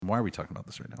Why are we talking about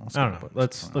this right now? I don't know.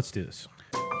 Let's do this.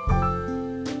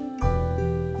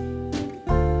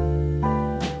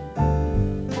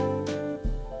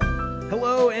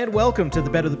 Hello and welcome to the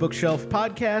Better the Bookshelf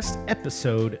podcast,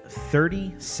 episode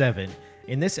 37.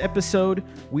 In this episode,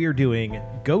 we are doing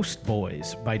Ghost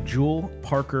Boys by Jewel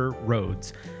Parker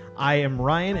Rhodes. I am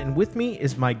Ryan, and with me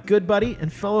is my good buddy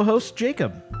and fellow host,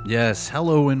 Jacob. Yes,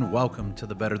 hello and welcome to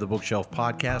the Better the Bookshelf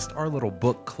podcast, our little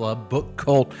book club, book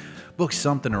cult, book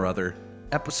something or other,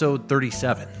 episode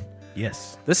 37.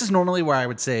 Yes. This is normally where I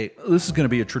would say, this is going to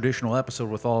be a traditional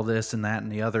episode with all this and that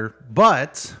and the other,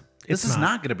 but this is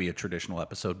not going to be a traditional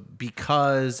episode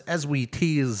because, as we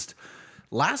teased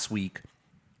last week,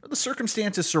 the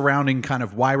circumstances surrounding kind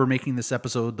of why we're making this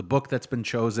episode, the book that's been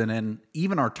chosen, and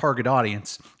even our target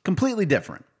audience, completely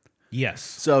different. Yes.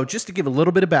 So just to give a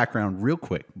little bit of background real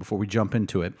quick before we jump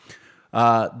into it,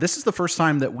 this is the first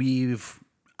time that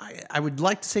I would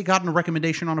like to say gotten a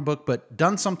recommendation on a book, but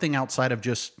done something outside of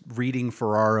just reading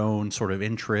for our own sort of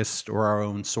interest or our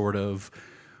own sort of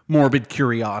morbid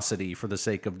curiosity for the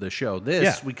sake of the show.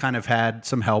 We kind of had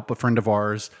some help. A friend of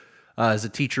ours as a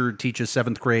teacher teaches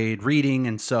 7th grade reading,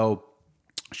 and so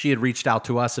she had reached out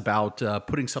to us about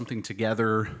putting something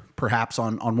together, perhaps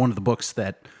on one of the books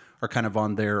that are kind of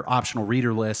on their optional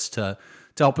reader list to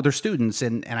help with their students.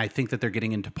 And I think that they're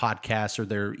getting into podcasts, or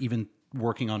they're even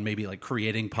working on maybe like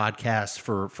creating podcasts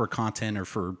for content or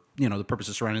for, the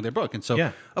purposes surrounding their book. And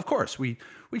so, Of course, we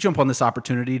jump on this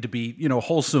opportunity to be,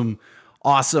 wholesome,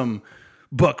 awesome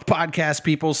book podcast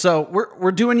people. So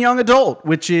we're doing young adult,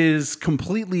 which is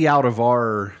completely out of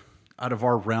our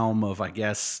realm of, I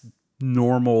guess,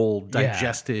 normal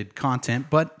digested content.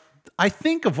 But I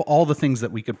think of all the things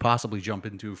that we could possibly jump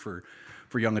into for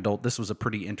young adult, this was a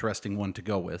pretty interesting one to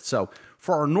go with. So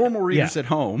for our normal readers at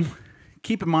home,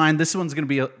 keep in mind this one's going to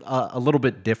be a little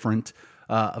bit different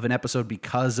of an episode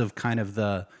because of kind of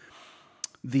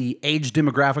the age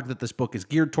demographic that this book is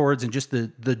geared towards, and just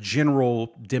the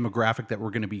general demographic that we're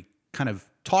going to be kind of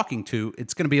talking to.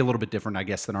 It's going to be a little bit different, I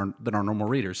guess, than our normal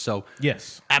readers. So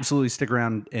yes, absolutely stick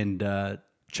around and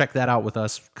check that out with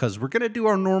us, because we're going to do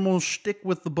our normal shtick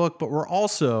with the book, but we're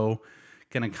also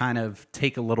going to kind of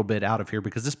take a little bit out of here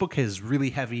because this book is really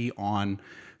heavy on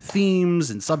themes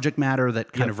and subject matter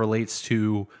that kind of relates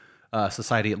to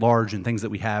society at large and things that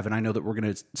we have. And I know that we're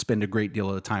going to spend a great deal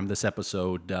of the time this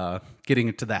episode getting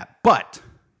into that. But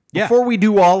before we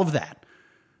do all of that,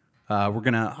 we're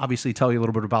going to obviously tell you a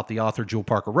little bit about the author, Jewel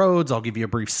Parker Rhodes. I'll give you a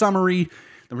brief summary.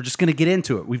 Then we're just going to get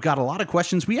into it. We've got a lot of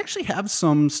questions. We actually have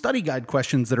some study guide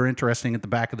questions that are interesting at the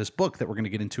back of this book that we're going to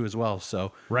get into as well.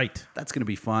 So that's going to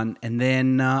be fun. And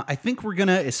then I think we're going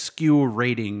to eschew a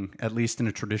rating, at least in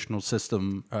a traditional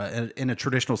system, in a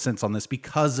traditional sense on this,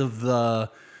 because of the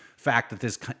fact that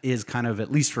this is kind of, at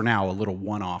least for now, a little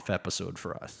one-off episode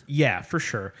for us. Yeah, for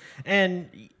sure. And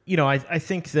I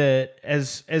think that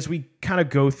as we kind of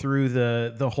go through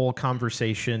the whole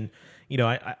conversation,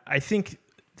 I think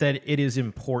that it is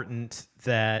important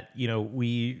that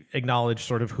we acknowledge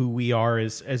sort of who we are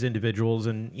as individuals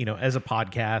and as a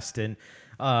podcast. And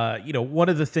one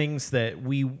of the things that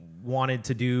we wanted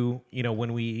to do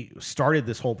when we started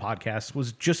this whole podcast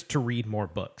was just to read more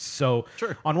books. So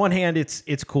on one hand,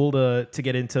 it's cool to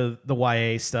get into the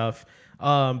YA stuff,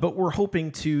 but we're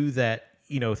hoping too that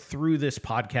through this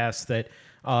podcast that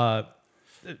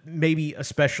maybe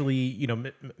especially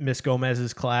Miss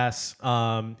Gomez's class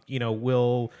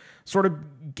will sort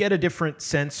of get a different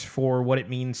sense for what it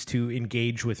means to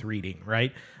engage with reading,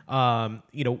 right?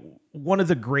 One of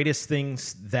the greatest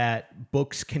things that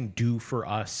books can do for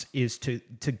us is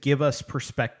to give us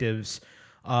perspectives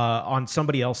on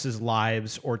somebody else's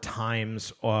lives or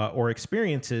times or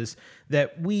experiences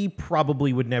that we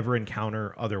probably would never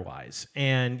encounter otherwise.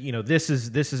 And this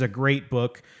is a great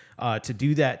book to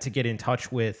do that, to get in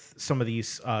touch with some of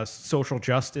these social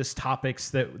justice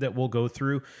topics that we'll go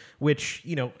through, which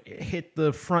hit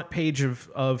the front page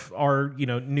of our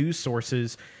news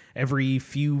sources every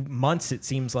few months. It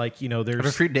seems like there's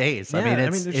every few days.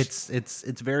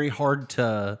 It's very hard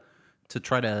to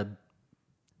try to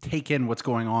take in what's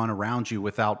going on around you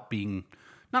without being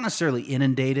not necessarily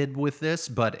inundated with this,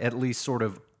 but at least sort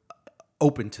of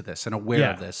open to this and aware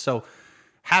of this. So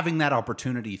having that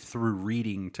opportunity through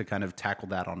reading to kind of tackle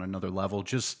that on another level,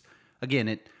 just again,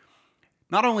 it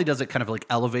not only does it kind of like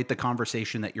elevate the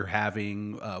conversation that you're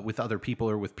having with other people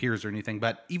or with peers or anything,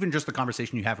 but even just the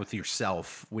conversation you have with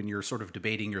yourself when you're sort of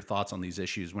debating your thoughts on these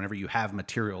issues, whenever you have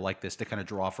material like this to kind of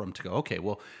draw from, to go, okay,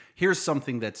 well, here's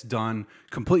something that's done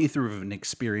completely through an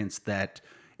experience that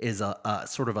is a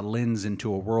sort of a lens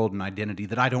into a world and identity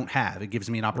that I don't have. It gives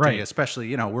me an opportunity,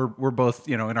 especially, we're both,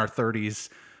 in our 30s,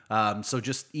 So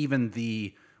just even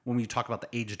when we talk about the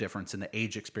age difference and the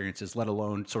age experiences, let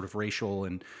alone sort of racial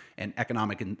and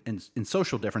economic and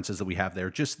social differences that we have there,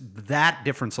 just that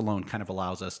difference alone kind of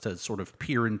allows us to sort of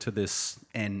peer into this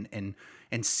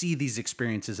and see these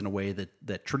experiences in a way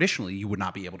that traditionally you would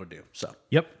not be able to do. So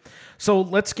Yep. So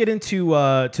let's get into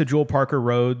to Jewel Parker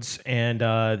Rhodes, and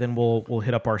then we'll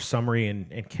hit up our summary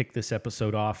and kick this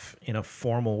episode off in a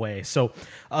formal way. So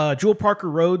Jewel Parker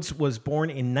Rhodes was born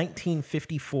in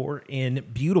 1954 in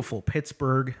beautiful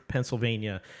Pittsburgh,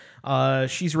 Pennsylvania.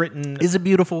 She's written... Is it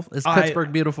beautiful? Is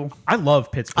Pittsburgh beautiful? I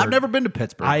love Pittsburgh. I've never been to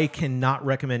Pittsburgh. I cannot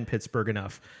recommend Pittsburgh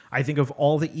enough. I think of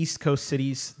all the East Coast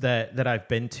cities that I've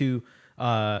been to,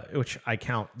 which I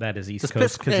count that as East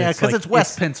Coast because it's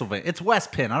West Pennsylvania. It's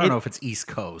West Penn. I don't know if it's East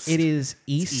Coast. It is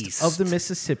east of the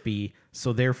Mississippi,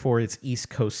 so therefore it's East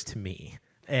Coast to me.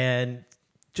 And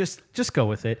just go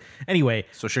with it. Anyway,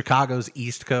 so Chicago's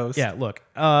East Coast. yeah. Look,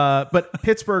 but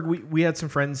Pittsburgh, we had some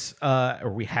friends,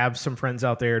 or we have some friends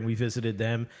out there, and we visited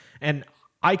them. And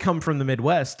I come from the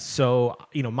Midwest, so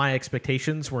my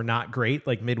expectations were not great.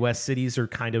 Like Midwest cities are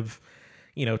kind of,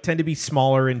 tend to be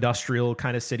smaller industrial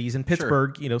kind of cities. In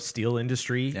Pittsburgh, steel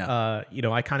industry. Yeah.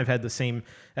 I kind of had the same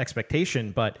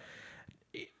expectation, but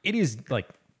it is like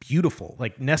beautiful,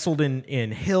 like nestled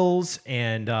in hills,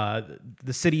 and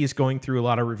the city is going through a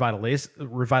lot of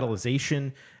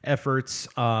revitalization efforts.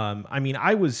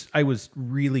 I was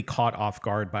really caught off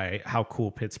guard by how cool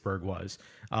Pittsburgh was,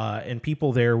 and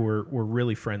people there were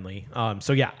really friendly.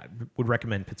 So yeah, I would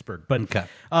recommend Pittsburgh. But okay.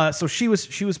 So she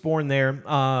was born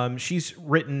there. She's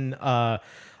written a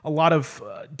lot of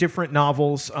different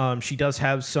novels. She does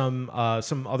have some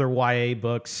other YA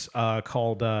books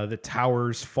called The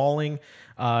Towers Falling,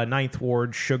 Ninth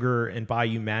Ward, Sugar, and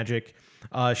Bayou Magic.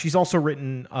 She's also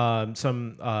written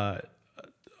some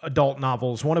adult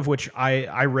novels, one of which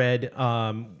I read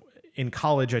in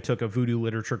college. I took a voodoo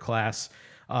literature class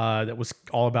that was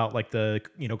all about like the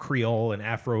Creole and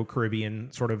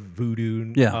Afro-Caribbean sort of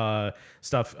voodoo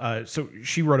stuff. So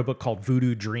she wrote a book called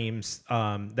Voodoo Dreams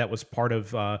that was part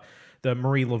of the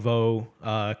Marie Laveau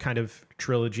kind of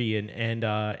trilogy, and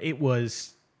it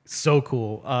was so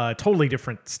cool. Totally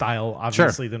different style,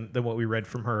 obviously, than what we read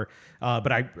from her.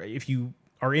 But if you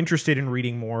are interested in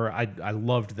reading more, I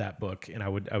loved that book, and I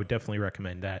would definitely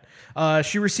recommend that.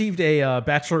 She received a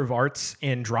Bachelor of Arts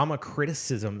in Drama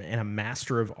Criticism and a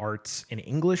Master of Arts in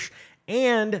English,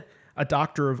 and a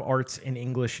Doctor of Arts in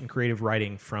English and Creative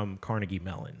Writing from Carnegie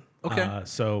Mellon. Okay.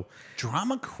 So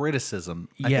drama criticism.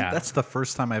 I Yeah. think that's the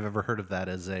first time I've ever heard of that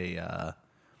as a I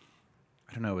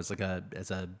don't know, as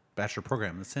a bachelor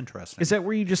program. That's interesting. is that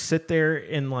where you just sit there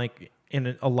in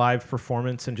a live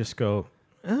performance and just go,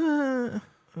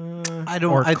 I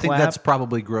don't. or I think clap? that's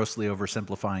probably grossly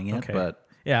oversimplifying it, okay. but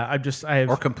Yeah, I have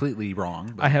or completely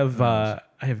wrong. But I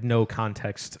have no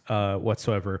context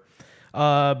whatsoever.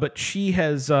 But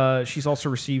she's also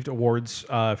received awards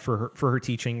for her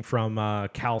teaching from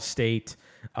Cal State,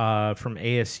 from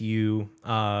ASU.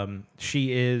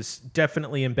 She is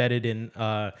definitely embedded in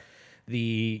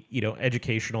the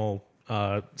educational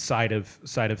side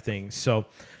of things. So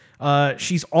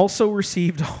she's also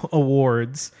received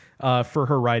awards for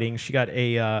her writing. She got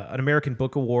an American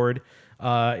Book Award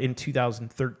in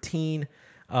 2013.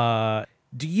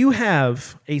 Do you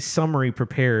have a summary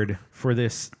prepared for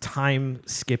this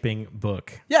time-skipping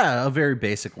book? yeah, a very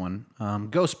basic one.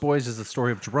 Ghost Boys is the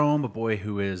story of Jerome, a boy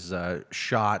who is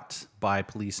shot by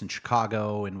police in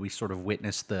Chicago, and we sort of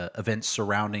witness the events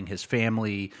surrounding his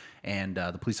family and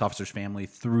the police officer's family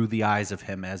through the eyes of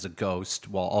him as a ghost,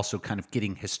 while also kind of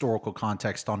getting historical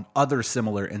context on other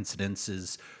similar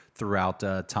incidences throughout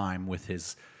time with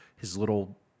his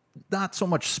little, not so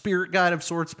much spirit guide of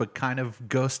sorts, but kind of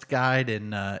ghost guide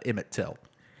in Emmett Till.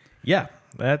 Yeah,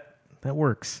 that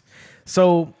works.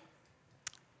 So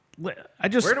where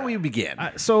do we begin?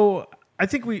 So I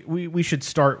think we should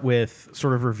start with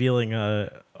sort of revealing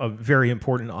a very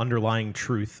important underlying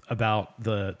truth about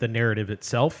the narrative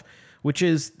itself, which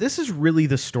is this is really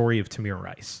the story of Tamir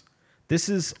Rice. This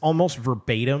is almost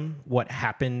verbatim what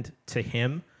happened to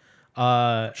him.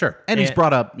 Sure. And he's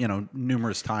brought up,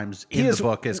 numerous times in the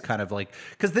book as kind of like,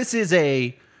 because this is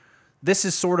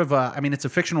sort of it's a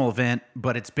fictional event,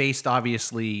 but it's based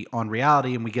obviously on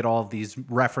reality, and we get all of these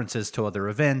references to other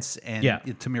events, and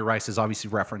Tamir Rice is obviously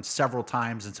referenced several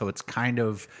times, and so it's kind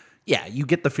of, you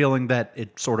get the feeling that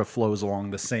it sort of flows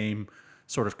along the same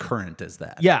sort of current as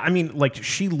that. Yeah,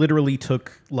 she literally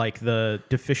took the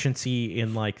deficiency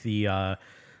in the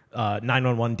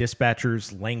 911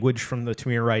 dispatchers language from the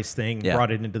Tamir Rice thing,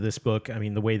 brought it into this book.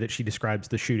 The way that she describes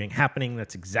the shooting happening,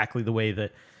 that's exactly the way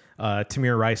that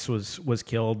Tamir Rice was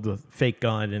killed, the fake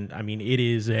gun, and I mean it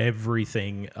is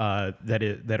everything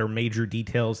that are major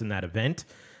details in that event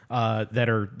that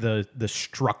are the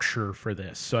structure for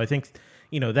this. So I think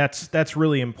that's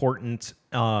really important,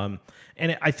 and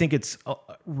I think it's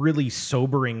really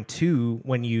sobering too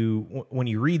when you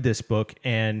read this book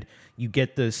and you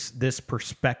get this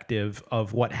perspective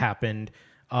of what happened,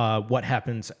 what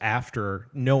happens after,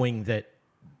 knowing that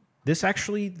this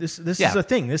is a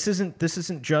thing. This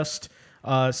isn't just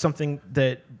something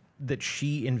that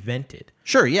she invented.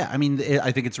 Sure, yeah. I mean,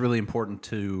 I think it's really important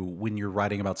to, when you're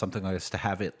writing about something like this, to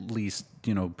have at least,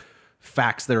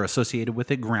 facts that are associated with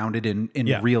it, grounded in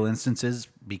real instances,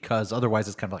 because otherwise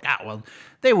it's kind of like, well,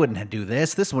 they wouldn't do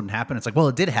this. This wouldn't happen. It's like, well,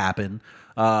 it did happen.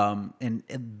 And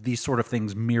these sort of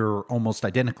things mirror almost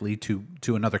identically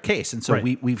to another case. And so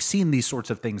we've seen these sorts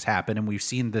of things happen, and we've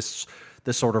seen this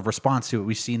sort of response to it.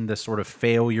 We've seen this sort of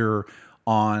failure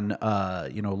on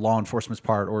law enforcement's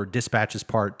part or dispatch's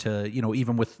part to,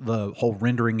 even with the whole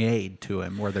rendering aid to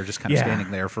him, where they're just kind of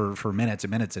standing there for minutes and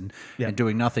minutes and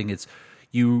doing nothing. It's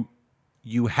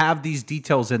you have these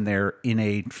details in there in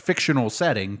a fictional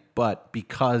setting, but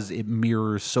because it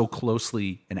mirrors so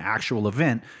closely an actual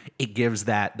event, it gives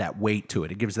that weight to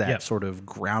it. It gives that sort of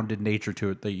grounded nature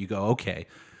to it that you go, okay,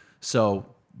 so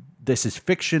this is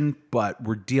fiction, but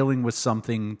we're dealing with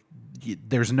something.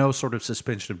 There's no sort of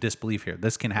suspension of disbelief here.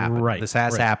 This can happen. Right. This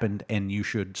has happened, and you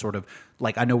should sort of,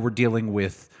 like, I know we're dealing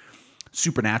with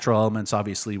supernatural elements,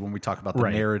 obviously, when we talk about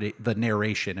the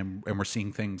narration, and we're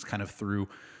seeing things kind of through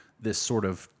this sort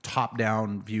of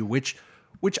top-down view, which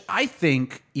I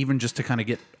think, even just to kind of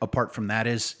get apart from that,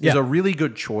 is a really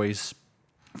good choice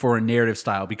for a narrative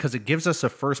style, because it gives us a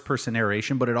first-person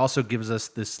narration, but it also gives us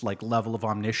this like level of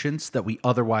omniscience that we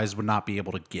otherwise would not be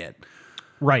able to get.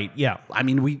 Right. Yeah. I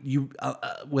mean,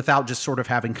 without just sort of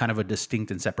having kind of a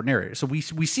distinct and separate narrator. So we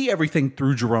see everything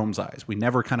through Jerome's eyes. We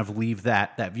never kind of leave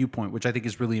that viewpoint, which I think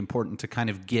is really important to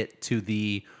kind of get to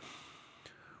the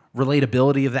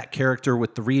relatability of that character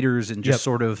with the readers, and just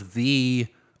sort of the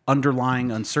underlying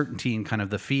uncertainty and kind of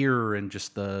the fear and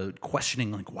just the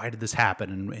questioning, like, why did this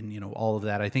happen? And all of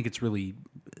that. I think it's really,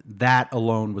 that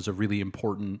alone was a really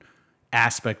important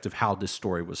aspect of how this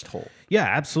story was told. Yeah,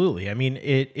 absolutely. I mean,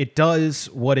 it does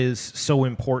what is so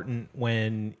important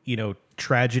when,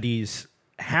 tragedies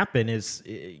happen, is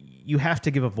you have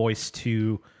to give a voice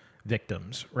to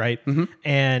victims, right? Mm-hmm.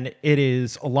 And it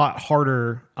is a lot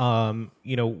harder,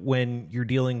 when you're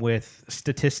dealing with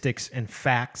statistics and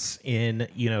facts in,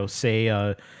 say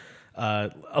a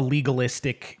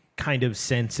legalistic kind of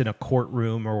sense in a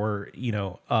courtroom, or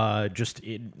just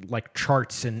in, like,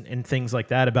 charts and things like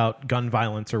that about gun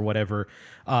violence or whatever.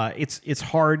 It's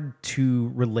hard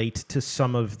to relate to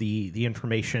some of the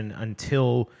information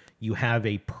until you have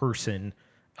a person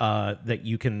that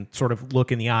you can sort of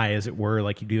look in the eye, as it were,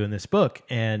 like you do in this book,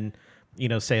 and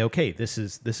say, okay, this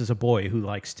is a boy who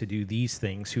likes to do these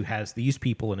things, who has these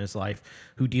people in his life,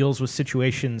 who deals with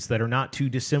situations that are not too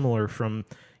dissimilar from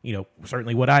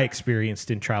certainly what I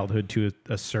experienced in childhood to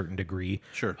a certain degree.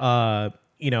 Sure.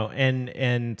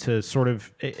 And to sort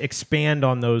of expand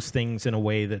on those things in a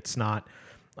way that's not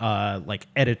like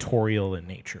editorial in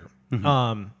nature.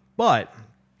 Mm-hmm. But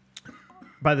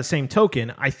by the same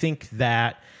token, I think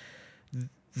that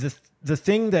the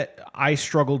thing that I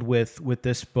struggled with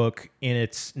this book in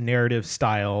its narrative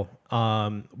style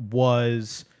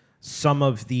was some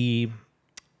of the,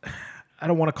 I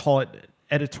don't want to call it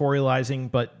editorializing,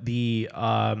 but the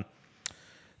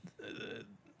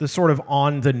sort of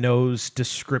on the nose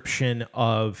description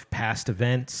of past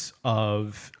events,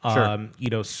 of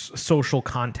social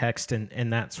context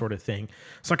and that sort of thing.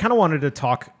 So I kind of wanted to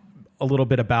talk a little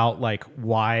bit about like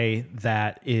why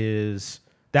that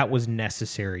was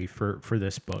necessary for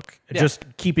this book. Yeah. Just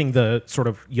keeping the sort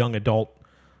of young adult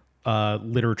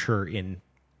literature in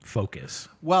focus.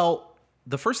 Well,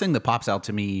 the first thing that pops out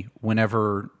to me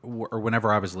whenever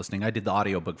I was listening, I did the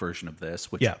audiobook version of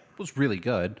this, which was really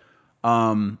good.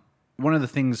 One of the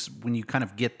things, when you kind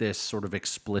of get this sort of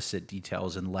explicit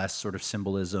details and less sort of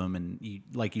symbolism, and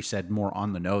like you said, more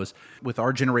on the nose, with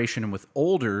our generation and with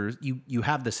older, you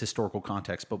have this historical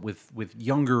context, but with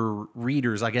younger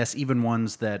readers, I guess even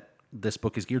ones that this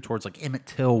book is geared towards, like Emmett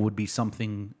Till would be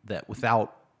something that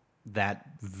without that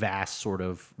vast sort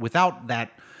of, without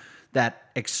that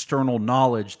external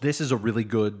knowledge, this is a really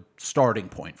good starting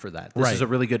point for that. This is a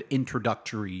really good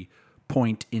introductory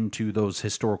point into those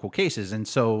historical cases. And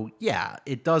so, yeah,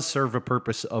 it does serve a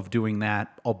purpose of doing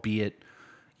that, albeit,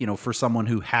 for someone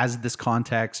who has this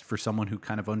context, for someone who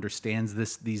kind of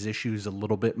understands these issues a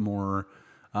little bit more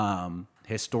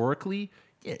historically,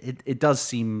 it does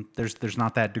seem there's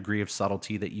not that degree of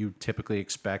subtlety that you typically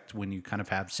expect when you kind of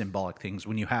have symbolic things,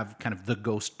 when you have kind of the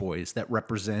ghost boys that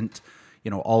represent,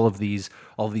 all of these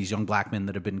young black men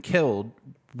that have been killed.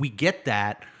 We get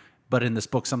that, but in this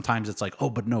book sometimes it's like, oh,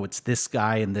 but no, it's this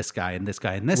guy and this guy and this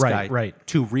guy and this guy, right,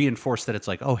 to reinforce that it's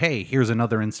like, oh, hey, here's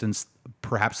another instance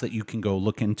perhaps that you can go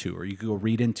look into or you can go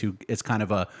read into. It's kind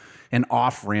of an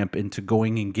off ramp into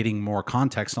going and getting more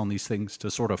context on these things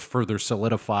to sort of further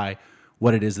solidify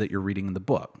what it is that you're reading in the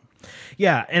book.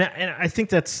 Yeah, and I think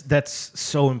that's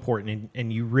so important,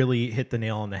 and you really hit the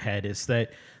nail on the head. Is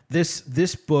that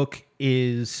this book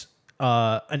is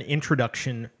an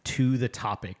introduction to the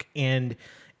topic, and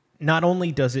not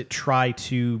only does it try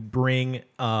to bring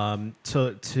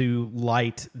to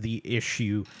light the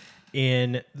issue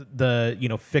in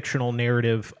the fictional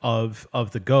narrative of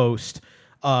the ghost,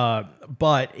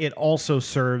 but it also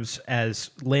serves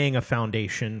as laying a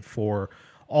foundation for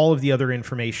all of the other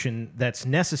information that's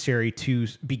necessary to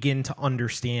begin to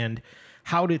understand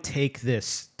how to take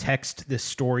this text, this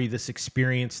story, this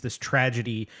experience, this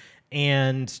tragedy,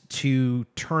 and to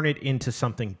turn it into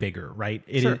something bigger, right?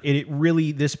 It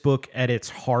really, this book at its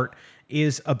heart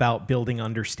is about building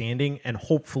understanding and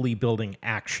hopefully building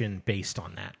action based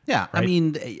on that. Yeah, right? I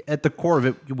mean, at the core of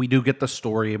it, we do get the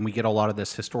story and we get a lot of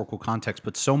this historical context,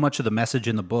 but so much of the message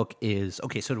in the book is,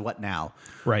 okay, so what now?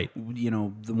 Right.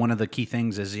 One of the key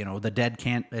things is, the dead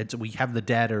we have the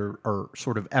dead are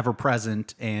sort of ever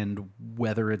present, and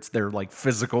whether it's their like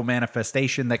physical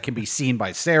manifestation that can be seen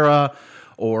by Sarah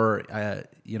or,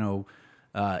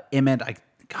 Emmett,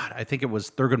 I think it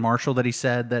was Thurgood Marshall that he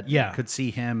said that could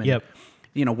see him. And,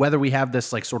 whether we have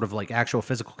this like sort of like actual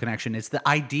physical connection, it's the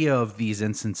idea of these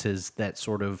instances that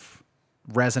sort of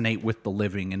resonate with the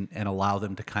living and allow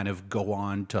them to kind of go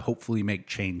on to hopefully make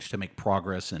change, to make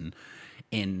progress and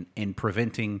in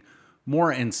preventing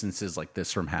more instances like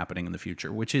this from happening in the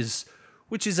future, which is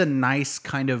a nice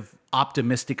kind of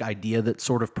optimistic idea that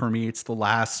sort of permeates the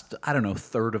last,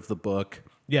 third of the book.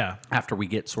 Yeah. After we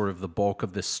get sort of the bulk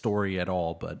of this story at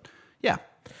all. But yeah.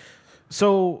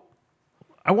 So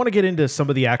I want to get into some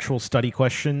of the actual study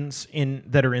questions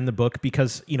that are in the book,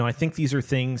 because, I think these are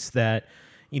things that,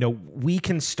 we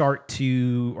can start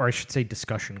to, or I should say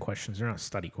discussion questions. They're not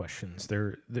study questions.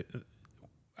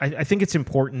 I think it's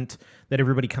important that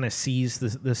everybody kind of sees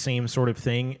the same sort of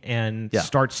thing and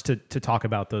starts to talk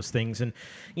about those things. And,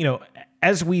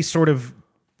 as we sort of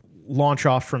launch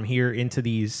off from here into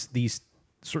these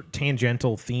sort of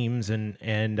tangential themes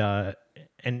and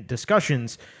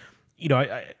discussions,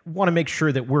 I want to make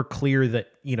sure that we're clear that,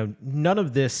 none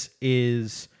of this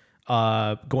is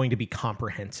going to be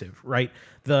comprehensive, right?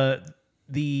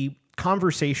 The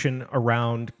conversation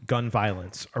around gun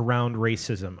violence, around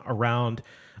racism, around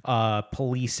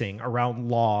policing, around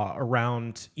law,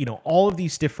 around, all of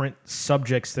these different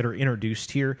subjects that are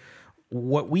introduced here,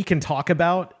 what we can talk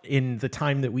about in the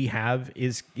time that we have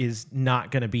is not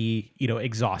going to be,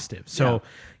 exhaustive. So,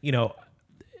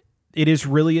 it is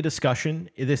really a discussion.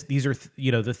 These are,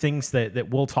 the things that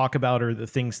we'll talk about are the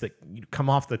things that come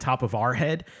off the top of our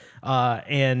head.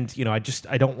 And,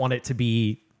 I don't want it to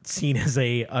be seen as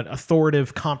an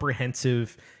authoritative,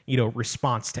 comprehensive,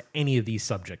 response to any of these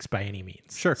subjects by any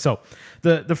means. Sure. So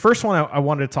the first one I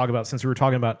wanted to talk about, since we were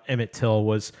talking about Emmett Till,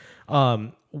 was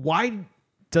why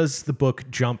does the book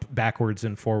jump backwards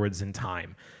and forwards in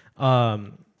time?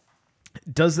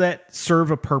 Does that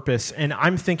serve a purpose? And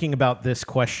I'm thinking about this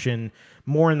question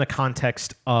more in the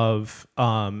context of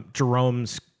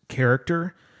Jerome's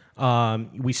character.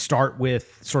 We start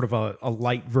with sort of a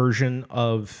light version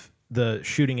of the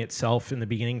shooting itself in the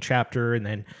beginning chapter, and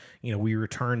then we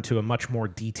return to a much more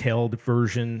detailed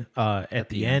version at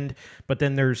the end. But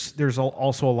then there's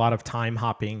also a lot of time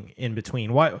hopping in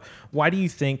between. Why do you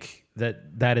think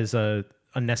that is a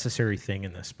necessary thing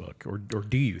in this book, or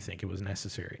do you think it was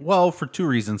necessary? Well, for two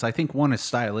reasons. I think one is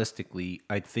stylistically.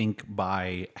 I think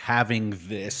by having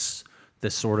this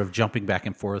sort of jumping back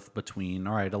and forth between,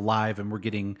 all right, alive, and we're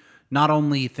getting not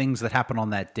only things that happen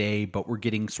on that day, but we're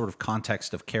getting sort of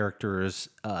context of characters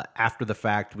after the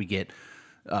fact. We get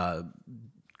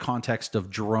context of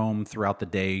Jerome throughout the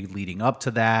day leading up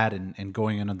to that and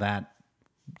going into that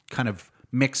kind of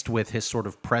mixed with his sort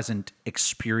of present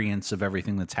experience of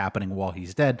everything that's happening while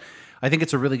he's dead. I think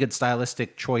it's a really good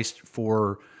stylistic choice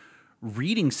for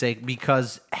reading's sake,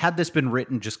 because had this been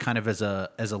written just kind of as a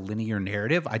linear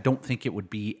narrative, I don't think it would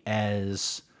be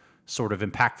as sort of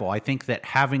impactful. I think that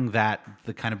having the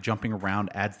kind of jumping around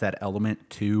adds that element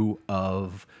too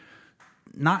of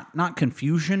not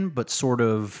confusion, but sort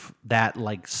of that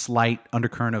like slight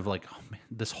undercurrent of like, oh man,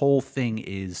 this whole thing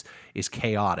is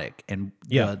chaotic, and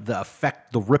the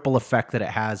effect, the ripple effect that it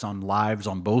has on lives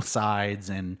on both sides,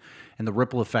 and the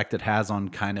ripple effect it has on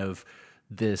kind of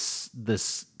this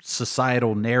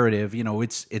societal narrative,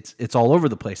 it's all over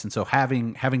the place. And so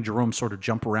having Jerome sort of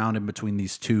jump around in between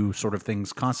these two sort of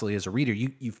things constantly as a reader,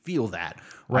 you feel that.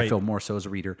 Right. I feel more so as a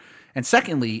reader. And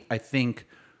secondly, I think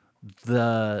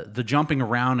the jumping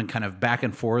around and kind of back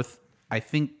and forth, I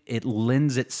think it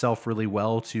lends itself really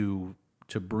well to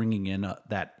bringing in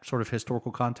that sort of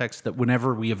historical context, that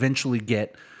whenever we eventually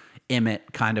get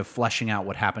Emmett kind of fleshing out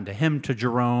what happened to him to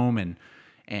Jerome, and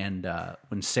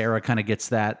when Sarah kind of gets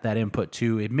that input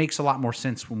too, it makes a lot more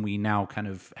sense when we now kind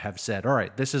of have said, all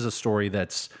right, this is a story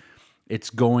it's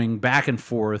going back and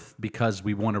forth because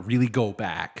we want to really go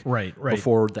back, right,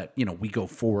 before that, we go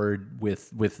forward with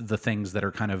the things that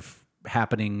are kind of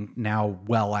happening now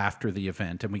well after the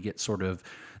event, and we get sort of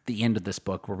the end of this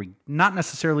book where we not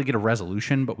necessarily get a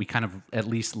resolution, but we kind of at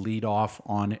least lead off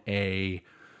on a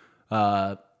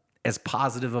as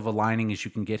positive of a lining as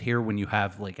you can get here when you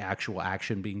have like actual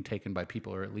action being taken by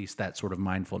people, or at least that sort of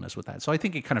mindfulness with that. So I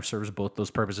think it kind of serves both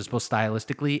those purposes, both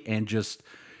stylistically and just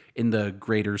in the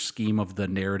greater scheme of the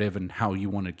narrative and how you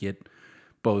want to get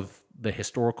both the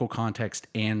historical context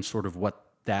and sort of what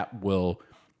that will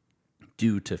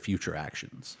do to future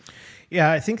actions.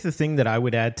 Yeah, I think the thing that I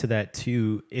would add to that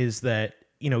too is that,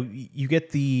 you get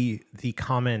the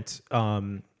comment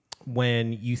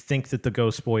when you think that the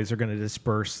Ghost Boys are going to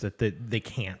disperse, that they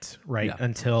can't, right? Yeah.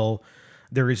 Until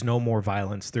there is no more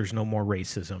violence, there's no more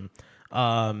racism.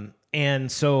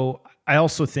 And so I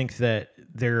also think that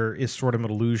there is sort of an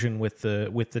illusion with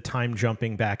the time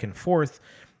jumping back and forth,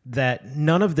 that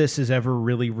none of this is ever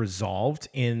really resolved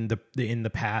in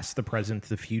the past, the present,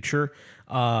 the future.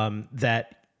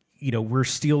 That we're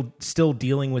still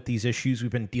dealing with these issues.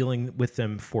 We've been dealing with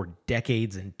them for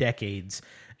decades and decades.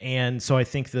 And so I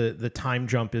think the time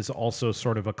jump is also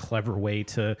sort of a clever way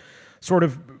to sort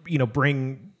of,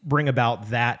 bring about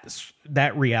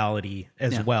that reality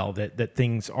as well, that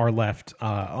things are left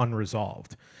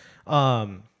unresolved.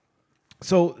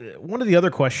 So one of the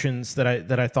other questions that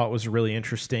I thought was really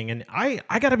interesting, and I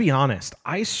got to be honest,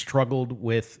 I struggled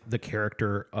with the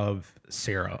character of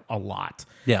Sarah a lot.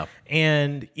 Yeah.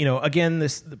 And, again,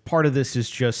 this part of this is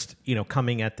just,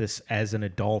 coming at this as an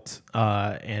adult,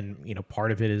 and,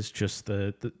 part of it is just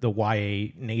the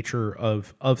YA nature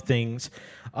of things.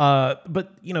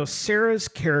 But, Sarah's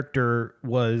character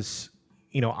was,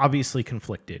 obviously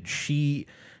conflicted. She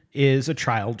is a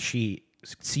child. She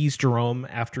sees Jerome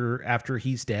after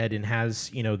he's dead and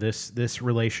has, this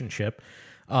relationship.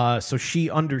 So she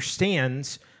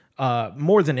understands,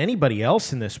 more than anybody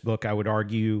else in this book, I would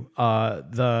argue,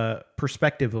 the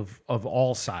perspective of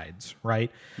all sides,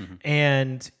 right? Mm-hmm.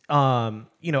 And,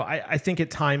 I think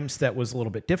at times that was a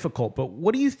little bit difficult, but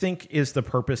what do you think is the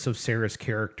purpose of Sarah's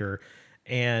character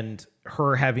and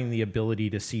her having the ability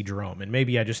to see Jerome? And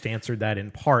maybe I just answered that in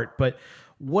part, but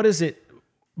what is it?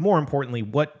 More importantly,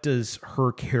 what does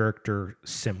her character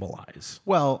symbolize?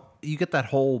 Well, you get that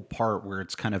whole part where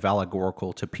it's kind of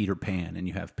allegorical to Peter Pan, and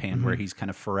you have Pan mm-hmm. where he's kind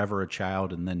of forever a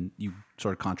child, and then you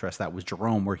sort of contrast that with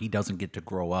Jerome where he doesn't get to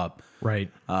grow up. Right.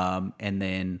 And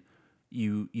then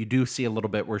you do see a little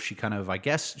bit where she kind of, I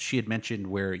guess she had mentioned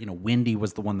where, Wendy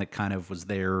was the one that kind of was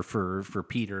there for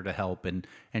Peter to help, and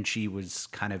she was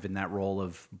kind of in that role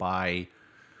of by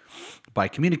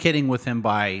communicating with him,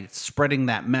 by spreading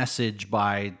that message,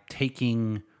 by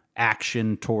taking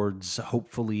action towards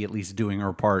hopefully at least doing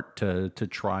her part to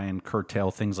try and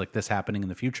curtail things like this happening in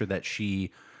the future, that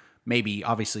she maybe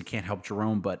obviously can't help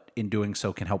Jerome, but in doing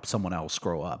so can help someone else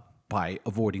grow up by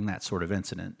avoiding that sort of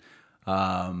incident.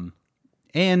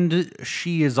 And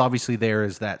she is obviously there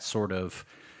as that sort of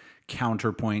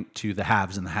counterpoint to the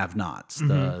haves and the have-nots.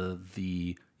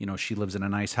 Mm-hmm. She lives in a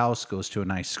nice house, goes to a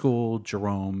nice school.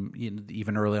 Jerome,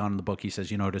 even early on in the book, he says,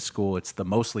 to school, it's the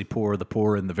mostly poor, the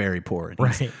poor, and the very poor. And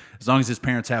right. As long as his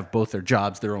parents have both their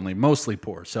jobs, they're only mostly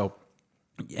poor. So,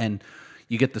 and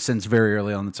you get the sense very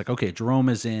early on, it's like, okay, Jerome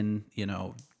is in,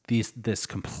 this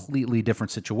completely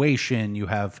different situation. You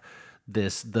have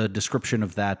the description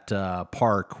of that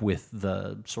park with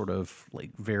the sort of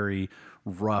like very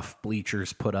rough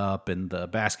bleachers put up and the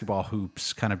basketball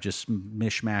hoops kind of just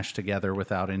mishmashed together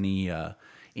without any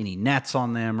nets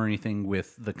on them or anything,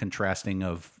 with the contrasting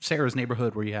of Sarah's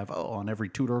neighborhood where you have, on every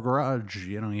two-door garage,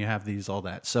 you have these, all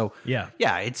that. So yeah,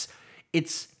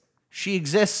 it's she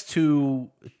exists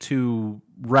to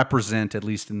represent, at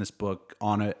least in this book,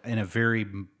 in a very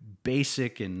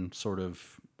basic and sort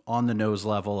of on the nose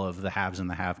level of the haves and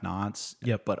the have-nots.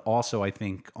 Yep. But also, I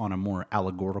think on a more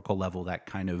allegorical level, that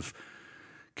kind of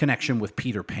connection with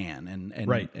Peter Pan and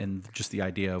Right. and just the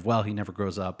idea of, well, he never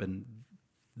grows up, and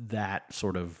that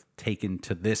sort of taken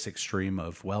to this extreme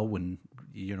of, well, when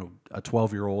a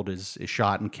 12-year-old is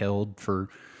shot and killed for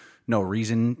no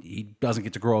reason, he doesn't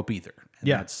get to grow up either. And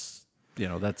Yeah.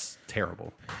 that's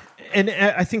terrible. And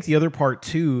I think the other part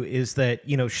too is that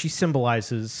she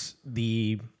symbolizes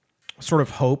the sort of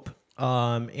hope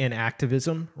and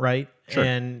activism, right? Sure.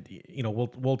 And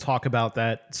we'll talk about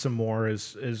that some more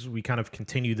as we kind of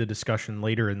continue the discussion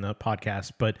later in the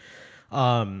podcast. But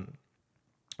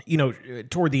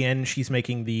toward the end, she's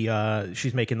making the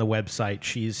website.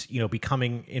 She's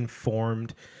becoming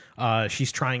informed.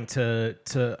 She's trying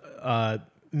to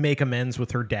make amends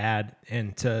with her dad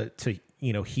and to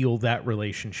heal that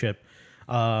relationship,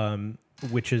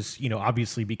 which has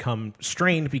obviously become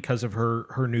strained because of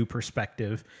her new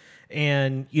perspective.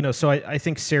 And so I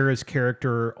think Sarah's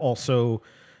character also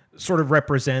sort of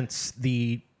represents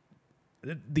the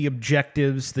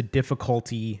objectives, the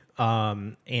difficulty,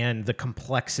 and the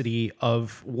complexity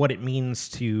of what it means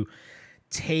to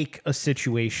take a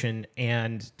situation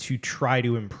and to try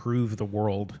to improve the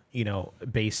world,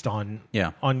 based on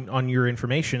on your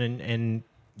information and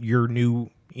your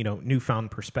newfound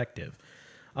perspective.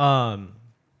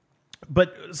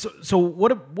 But so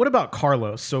what about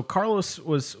Carlos? So Carlos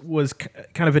was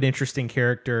kind of an interesting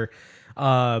character.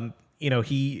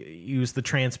 He was the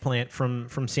transplant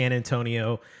from San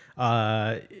Antonio,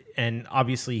 and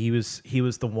obviously he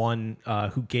was the one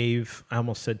who gave, I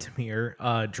almost said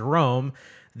Tamir, Jerome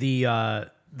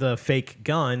the fake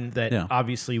gun that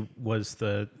obviously was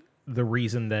the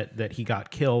reason that he got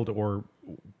killed, or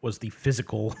was the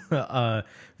physical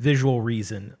visual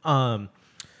reason.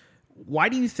 Why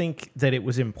do you think that it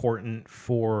was important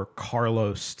for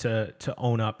Carlos to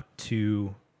own up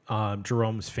to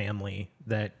Jerome's family,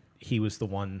 that he was the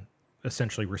one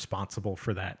essentially responsible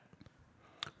for that?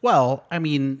 Well, I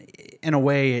mean, in a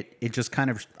way, it just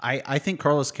kind of... I think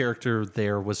Carlos' character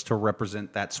there was to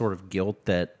represent that sort of guilt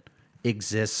that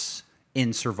exists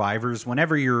in survivors.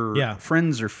 Whenever your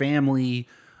friends or family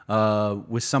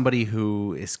with somebody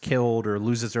who is killed or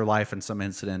loses their life in some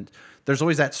incident, there's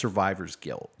always that survivor's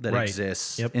guilt that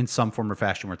exists in some form or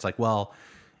fashion, where it's like, well,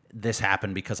 this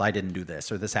happened because I didn't do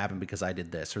this, or this happened because I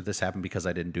did this, or this happened because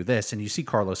I didn't do this. And you see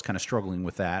Carlos kind of struggling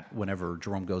with that whenever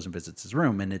Jerome goes and visits his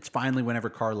room. And it's finally whenever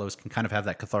Carlos can kind of have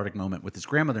that cathartic moment with his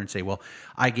grandmother and say, well,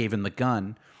 I gave him the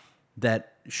gun,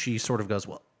 that she sort of goes,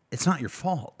 well, it's not your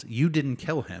fault. You didn't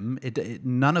kill him.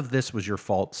 None of this was your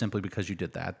fault simply because you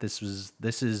did that.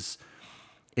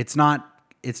 It's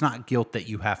not guilt that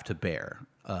you have to bear.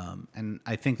 And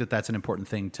I think that that's an important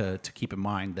thing to keep in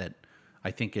mind, that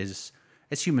I think as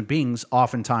human beings,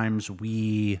 oftentimes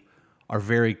we are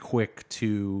very quick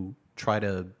to try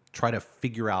to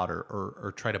figure out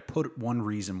or try to put one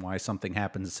reason why something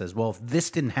happens and says, well, if this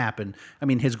didn't happen... I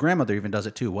mean, his grandmother even does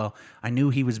it too. Well, I knew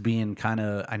he was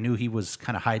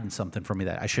hiding something from me,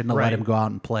 that I shouldn't have let him go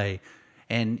out and play.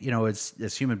 And,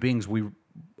 as human beings, we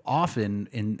often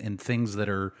in things that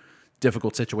are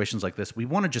difficult situations like this, we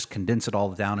want to just condense it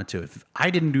all down into, if I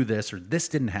didn't do this or this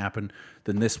didn't happen,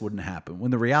 then this wouldn't happen.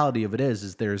 When the reality of it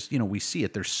is there's, we see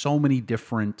it. There's so many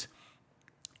different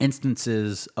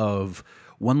instances of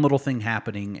one little thing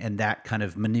happening, and that kind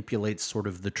of manipulates sort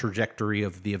of the trajectory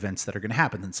of the events that are going to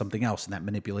happen. Then something else, and that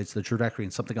manipulates the trajectory,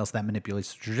 and something else that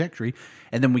manipulates the trajectory.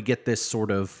 And then we get this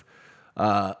sort of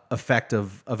effect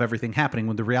of everything happening,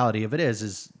 when the reality of it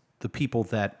is the people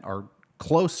that are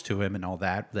close to him and all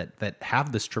that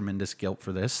have this tremendous guilt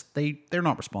for this, they're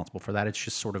not responsible for that. It's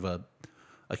just sort of a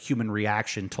human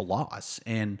reaction to loss.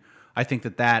 And I think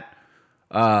that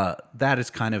is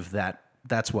kind of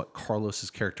that's what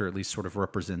Carlos's character at least sort of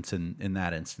represents in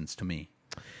that instance to me.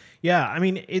 Yeah, I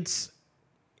mean,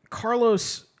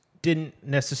 Carlos didn't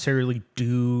necessarily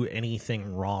do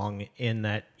anything wrong in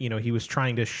that, he was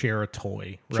trying to share a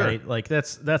toy, right? Sure. Like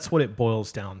that's what it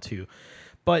boils down to.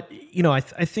 But,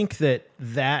 I think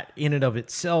that in and of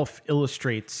itself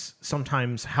illustrates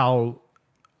sometimes how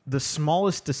the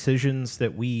smallest decisions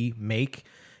that we make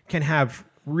can have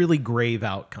really grave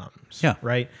outcomes. Yeah.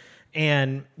 Right.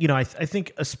 And, I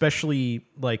think especially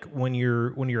like when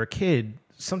you're a kid,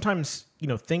 sometimes,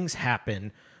 things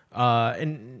happen.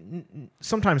 And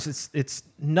sometimes it's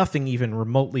nothing even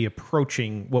remotely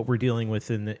approaching what we're dealing with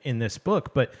in this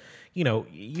book. But,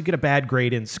 you get a bad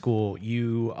grade in school,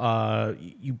 you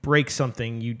break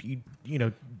something,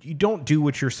 you don't do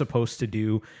what you're supposed to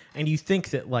do, and you think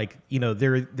that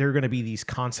there are going to be these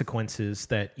consequences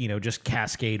that just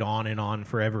cascade on and on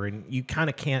forever, and you kind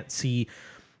of can't see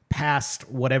past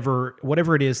whatever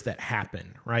it is that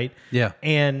happened, right? Yeah.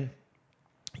 And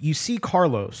you see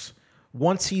Carlos,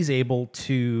 once he's able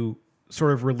to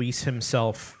sort of release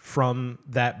himself from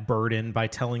that burden by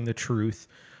telling the truth,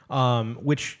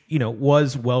 which,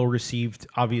 was well received,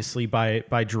 obviously,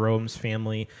 by Jerome's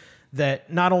family,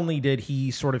 that not only did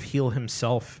he sort of heal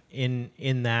himself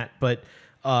in that, but,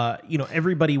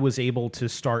 everybody was able to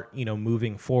start,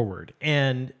 moving forward.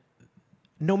 And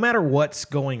no matter what's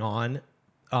going on,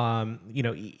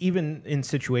 even in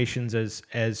situations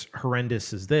as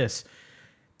horrendous as this,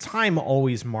 time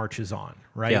always marches on,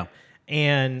 right? Yeah.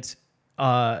 And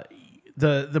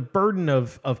the burden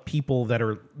of people that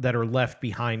are left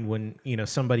behind when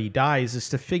somebody dies is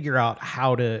to figure out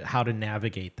how to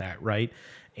navigate that, right?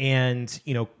 And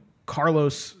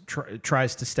Carlos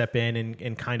tries to step in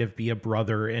and kind of be a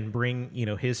brother and bring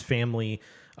his family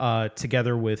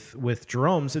together with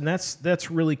Jerome's, and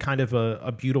that's really kind of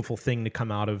a beautiful thing to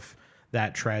come out of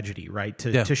that tragedy, right?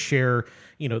 To share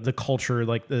the culture,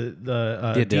 like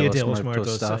the Dia de los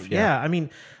Muertos stuff. Yeah, I mean,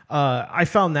 I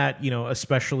found that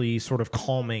especially sort of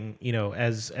calming,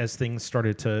 as things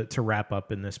started to wrap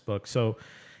up in this book. So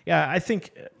yeah, I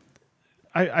think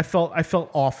I felt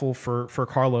awful for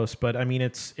Carlos, but I mean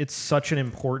it's such an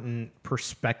important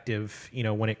perspective,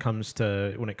 when it comes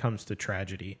to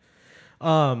tragedy.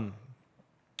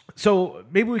 So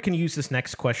maybe we can use this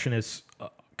next question as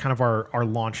kind of our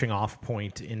launching off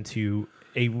point into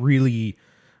a really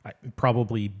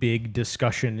probably big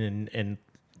discussion and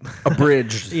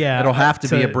abridged. Yeah, it'll have to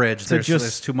be abridged.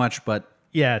 There's too much, but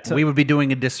yeah, we would be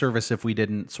doing a disservice if we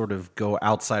didn't sort of go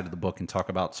outside of the book and talk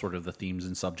about sort of the themes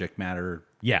and subject matter.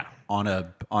 Yeah, on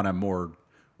a more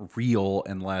real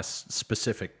and less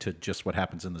specific to just what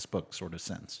happens in this book sort of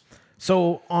sense.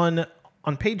 So on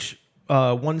page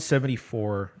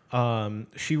 174,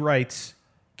 she writes,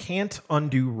 "Can't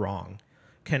undo wrong,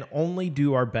 can only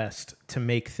do our best to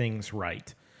make things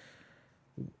right."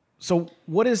 So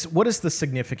what is the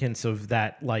significance of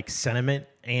that like sentiment,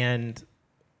 and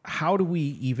how do we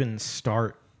even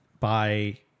start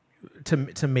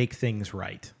to make things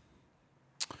right?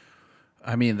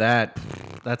 I mean,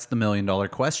 that's the $1 million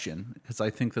question, because I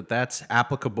think that's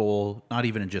applicable not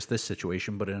even in just this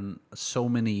situation, but in so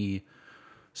many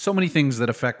things that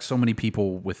affect so many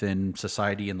people within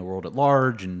society and the world at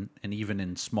large, and even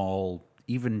in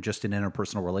even just in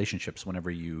interpersonal relationships.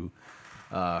 Whenever you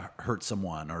hurt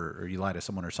someone or you lie to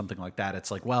someone or something like that,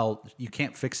 it's like, well, you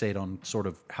can't fixate on sort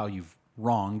of how you've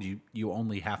wronged. You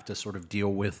only have to sort of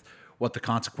deal with what the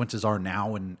consequences are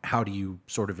now, and how do you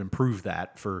sort of improve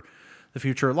that for the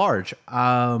future at large,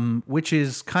 which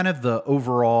is kind of the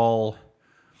overall,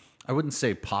 I wouldn't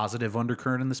say positive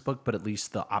undercurrent in this book, but at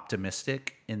least the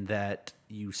optimistic, in that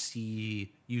you see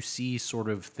sort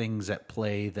of things at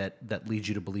play that lead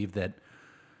you to believe that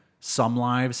some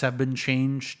lives have been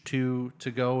changed to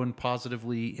go and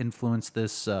positively influence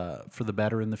this for the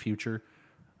better in the future.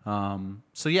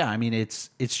 So yeah, I mean, it's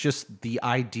just the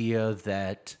idea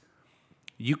that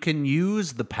you can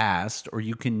use the past, or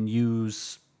you can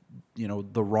use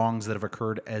the wrongs that have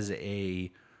occurred as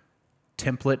a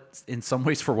template in some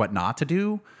ways for what not to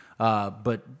do,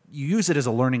 but you use it as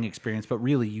a learning experience. But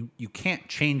really, you can't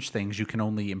change things. You can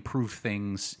only improve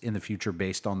things in the future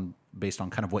based on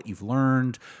kind of what you've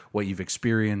learned, what you've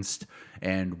experienced,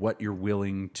 and what you're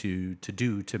willing to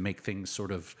do to make things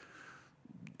sort of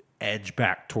edge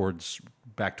back towards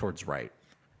right.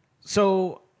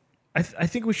 So I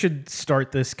think we should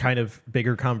start this kind of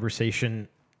bigger conversation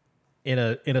in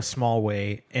a small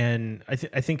way, and I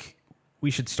think we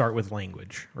should start with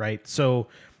language, right? So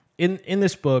in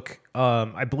this book,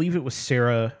 I believe it was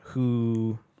Sarah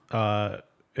who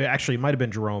actually it might have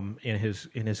been Jerome in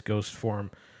his ghost form,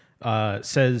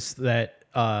 says that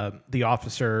the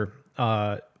officer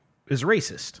is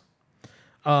racist,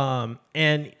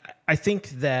 and I think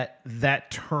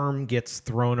that term gets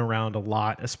thrown around a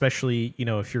lot, especially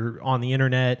if you're on the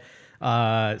internet.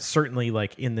 Certainly,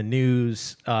 like in the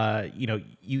news,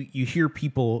 you hear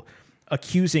people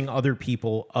accusing other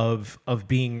people of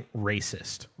being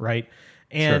racist, right?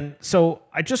 And so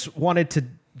I just wanted to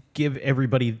give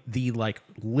everybody the like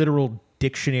literal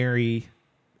dictionary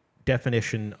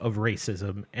definition of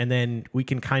racism, and then we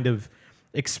can kind of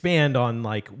expand on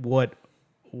like what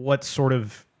sort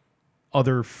of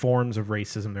other forms of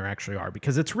racism there actually are,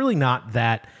 because it's really not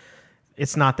that.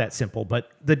 It's not that simple,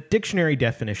 but the dictionary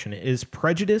definition is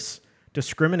prejudice,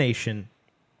 discrimination,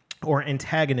 or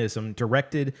antagonism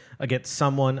directed against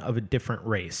someone of a different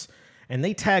race. And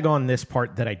they tag on this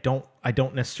part that I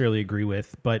don't necessarily agree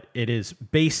with, but it is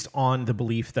based on the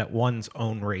belief that one's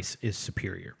own race is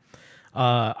superior.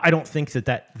 I don't think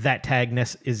that tag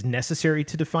is necessary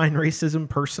to define racism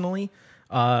personally,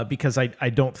 because I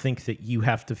don't think that you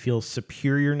have to feel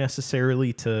superior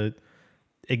necessarily to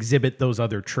exhibit those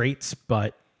other traits.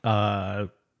 But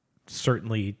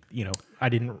certainly, I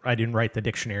didn't write the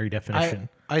dictionary definition.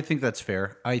 I think that's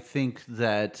fair. I think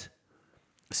that,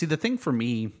 see, the thing for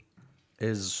me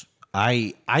is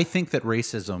I think that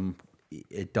racism,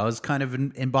 it does kind of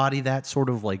embody that sort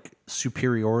of like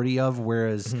superiority of,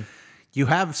 whereas you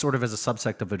have sort of as a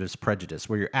subsect of it as prejudice,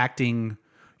 where you're acting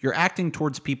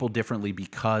towards people differently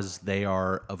because they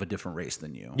are of a different race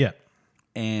than you. Yeah.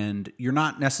 And you're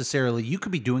not necessarily, you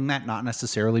could be doing that not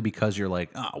necessarily because you're like,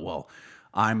 oh, well,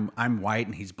 I'm white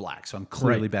and he's black, so I'm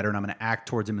clearly better and I'm going to act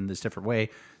towards him in this different way.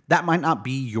 That might not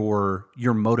be your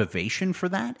motivation for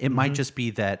that. It might just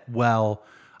be that, well,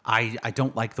 I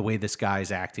don't like the way this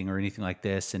guy's acting or anything like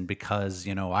this, and because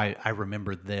I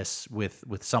remember this with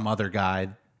some other guy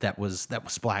that was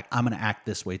black, I'm going to act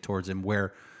this way towards him.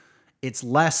 Where it's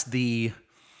less the,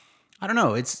 I don't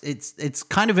know, it's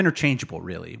kind of interchangeable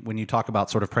really when you talk about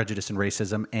sort of prejudice and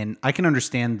racism. And I can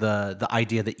understand the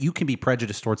idea that you can be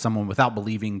prejudiced towards someone without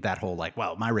believing that whole like,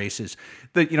 well, my race is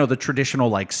the traditional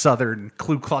like Southern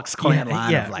Ku Klux Klan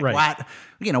line of like, what,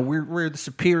 we're the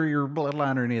superior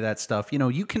bloodline or any of that stuff.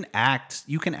 You can act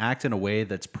in a way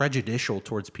that's prejudicial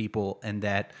towards people, and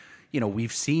that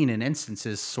we've seen in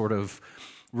instances sort of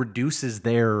reduces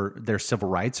their civil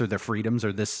rights or their freedoms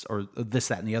or this,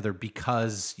 that, and the other,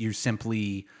 because you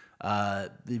simply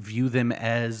view them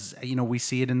as, we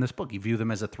see it in this book, you view them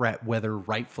as a threat, whether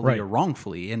rightfully or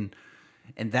wrongfully. And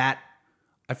that,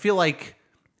 I feel like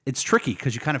it's tricky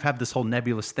because you kind of have this whole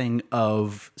nebulous thing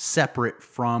of separate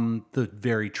from the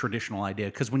very traditional idea.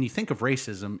 Because when you think of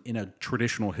racism in a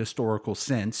traditional historical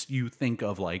sense, you think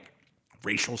of like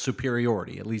racial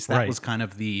superiority. At least that was kind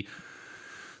of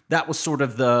that was sort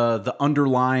of the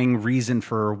underlying reason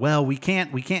for, well, we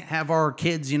can't have our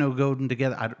kids, go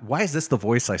together. Why is this the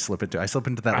voice I slip into? I slip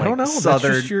into that, I don't know,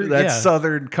 Southern,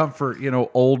 Southern comfort,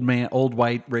 old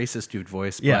white racist dude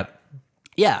voice. Yeah. But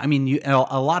yeah, I mean,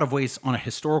 a lot of ways on a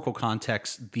historical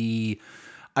context, the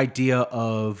idea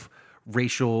of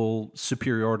racial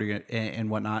superiority and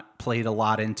whatnot played a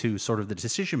lot into sort of the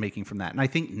decision making from that. And I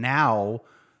think now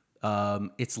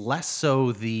it's less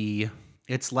so the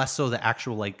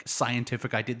actual like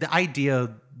scientific idea. The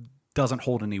idea doesn't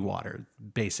hold any water,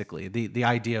 basically. The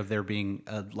idea of there being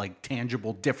like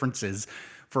tangible differences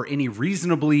for any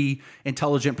reasonably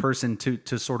intelligent person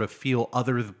to sort of feel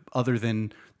other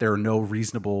than there are no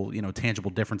reasonable, tangible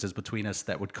differences between us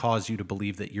that would cause you to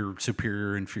believe that you're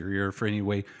superior or inferior. For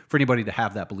anybody to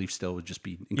have that belief still would just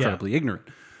be incredibly ignorant.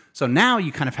 So now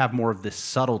you kind of have more of this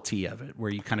subtlety of it, where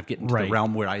you kind of get into the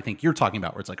realm where I think you're talking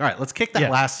about, where it's like, all right, let's kick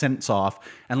that last sentence off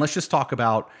and let's just talk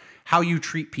about how you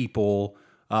treat people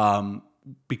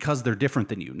because they're different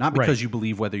than you. Not because you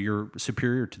believe whether you're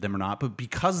superior to them or not, but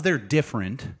because they're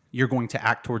different, you're going to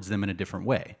act towards them in a different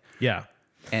way. Yeah.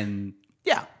 And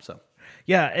so.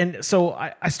 Yeah, and so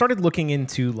I started looking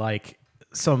into like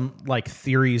some like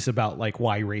theories about like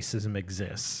why racism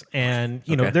exists, and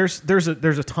there's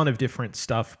a ton of different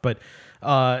stuff, but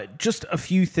just a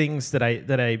few things that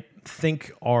I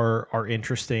think are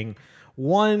interesting.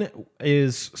 One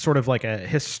is sort of like a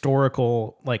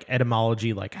historical like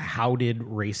etymology, like how did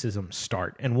racism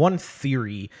start? And one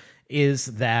theory is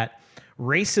that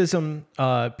racism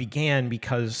began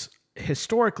because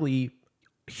historically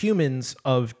humans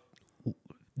of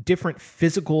different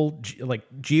physical, like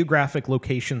geographic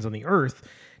locations on the earth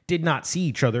did not see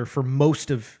each other for most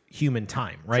of human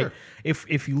time, right? Sure.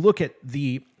 If you look at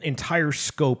the entire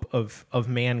scope of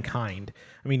mankind,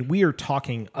 I mean, we are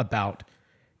talking about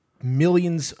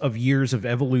millions of years of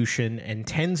evolution and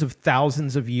tens of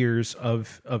thousands of years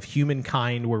of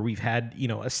humankind where we've had,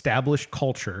 established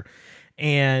culture.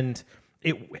 And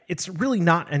it's really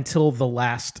not until the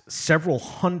last several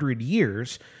hundred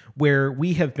years where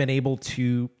we have been able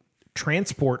to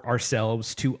transport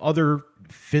ourselves to other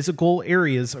physical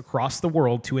areas across the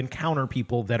world to encounter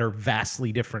people that are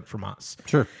vastly different from us.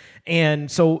 Sure. And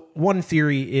so one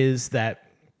theory is that,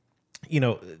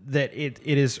 that it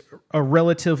is a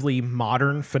relatively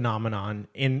modern phenomenon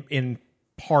in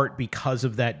part because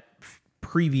of that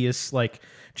previous like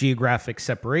geographic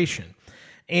separation.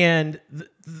 And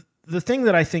the thing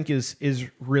that I think is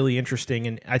really interesting,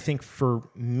 and I think for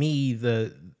me,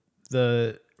 the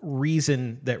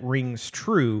reason that rings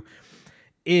true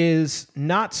is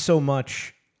not so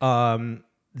much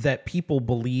that people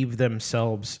believe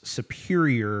themselves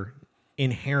superior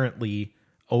inherently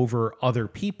over other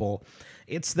people.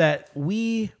 It's that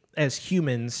we as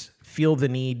humans feel the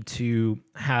need to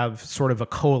have sort of a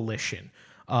coalition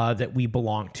that we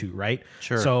belong to, right?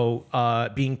 Sure. So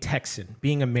being Texan,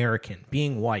 being American,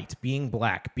 being white, being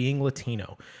black, being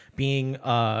Latino, being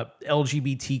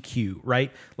LGBTQ,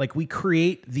 right? Like we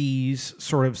create these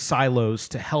sort of silos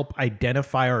to help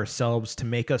identify ourselves, to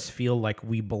make us feel like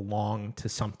we belong to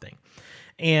something.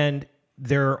 And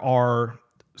there are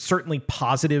certainly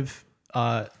positive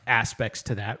aspects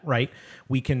to that, right?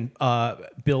 We can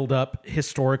build up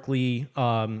historically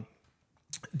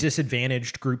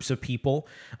disadvantaged groups of people,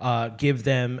 give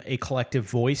them a collective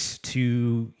voice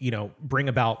to, bring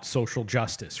about social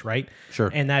justice, right?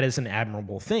 Sure. And that is an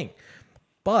admirable thing.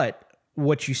 But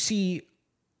what you see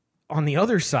on the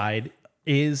other side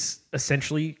is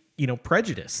essentially,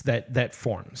 prejudice that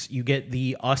forms. You get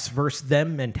the us versus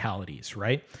them mentalities,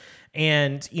 right?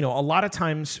 And, a lot of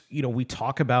times, we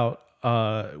talk about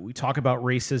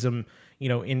racism,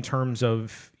 in terms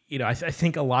of, I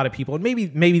think a lot of people, and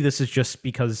maybe this is just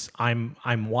because I'm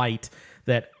white,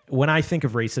 that when I think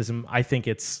of racism, I think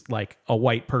it's like a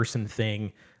white person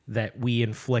thing that we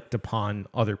inflict upon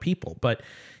other people. But,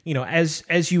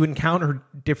 as you encounter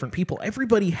different people,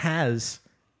 everybody has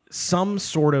some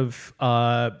sort of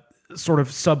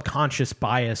subconscious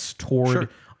bias toward Sure.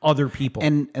 other people.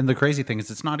 And the crazy thing is,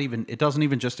 it doesn't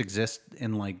even just exist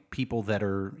in like people that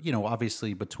are,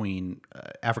 obviously between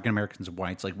African Americans and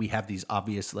whites. Like we have these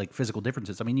obvious like physical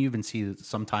differences. I mean, you even see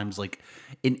sometimes like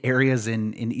in areas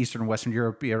in Eastern and Western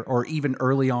Europe, or even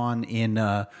early on in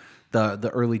the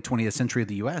early 20th century of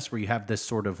the US, where you have this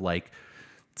sort of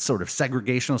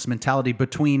segregationist mentality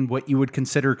between what you would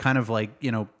consider kind of like,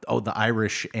 the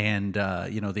Irish and,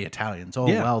 the Italians. Oh,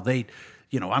 Yeah. well, they,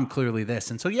 I'm clearly this.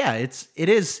 And so, yeah, it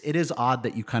is odd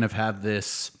that you kind of have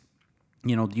this,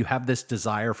 you have this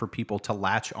desire for people to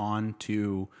latch on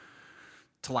to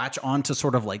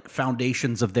sort of like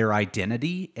foundations of their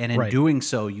identity. And in Right. doing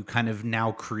so, you kind of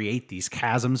now create these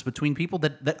chasms between people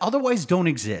that otherwise don't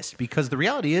exist, because the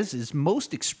reality is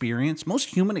most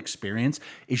human experience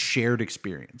is shared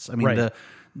experience. I mean, Right.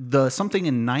 the something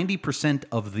in 90%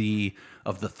 of the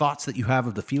thoughts that you have,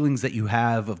 of the feelings that you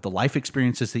have, of the life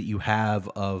experiences that you have,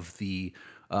 of the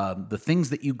things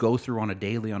that you go through on a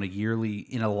daily, on a yearly,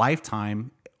 in a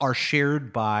lifetime, are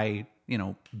shared by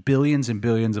billions and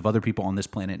billions of other people on this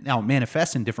planet. Now, it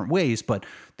manifests in different ways, but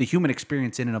the human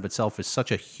experience in and of itself is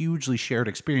such a hugely shared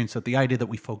experience that the idea that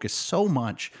we focus so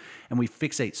much and we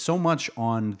fixate so much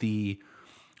on the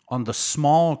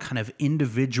small kind of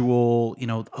individual,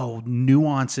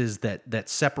 nuances that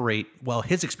separate, well,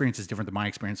 his experience is different than my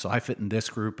experience, so I fit in this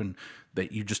group and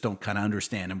that you just don't kind of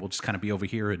understand, and we'll just kind of be over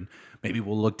here, and maybe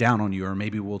we'll look down on you, or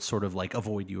maybe we'll sort of like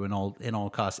avoid you in all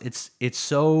costs. It's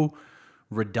so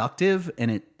reductive,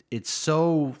 and it's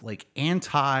so like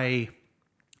anti-human.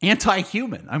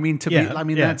 I mean,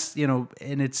 that's,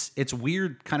 and it's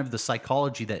weird kind of the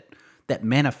psychology that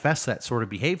manifests that sort of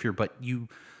behavior. But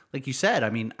like you said, I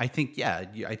mean, I think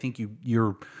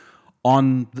you're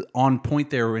on point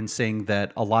there in saying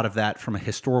that a lot of that from a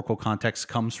historical context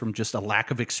comes from just a lack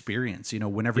of experience.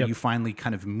 Whenever Yep. you finally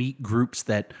kind of meet groups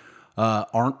that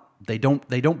they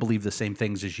don't believe the same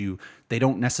things as you. They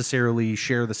don't necessarily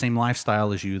share the same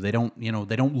lifestyle as you. They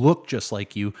don't look just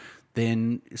like you.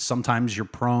 Then sometimes you're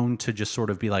prone to just sort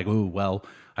of be like, "Ooh, well,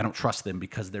 I don't trust them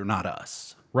because they're not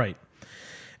us." Right.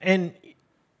 And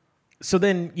so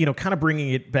then, kind of bringing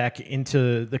it back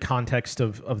into the context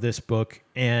of this book,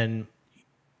 and,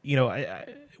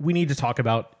 we need to talk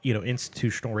about,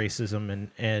 institutional racism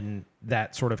and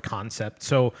that sort of concept.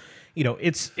 So,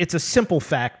 it's a simple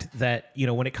fact that,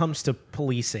 when it comes to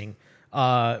policing,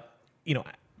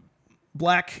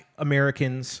 Black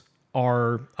Americans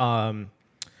are,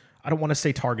 I don't want to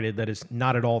say targeted. That is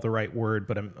not at all the right word,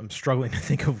 but I'm struggling to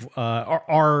think of,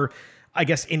 are I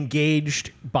guess,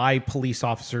 engaged by police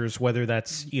officers, whether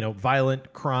that's,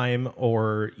 violent crime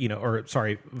or,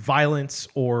 violence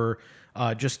or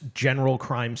just general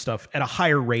crime stuff at a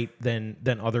higher rate than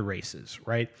other races,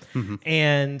 right? Mm-hmm.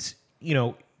 And,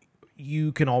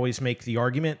 you can always make the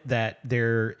argument that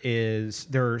there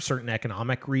are certain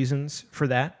economic reasons for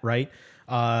that, right?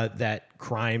 That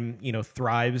crime,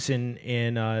 thrives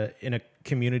in a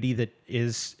community that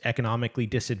is economically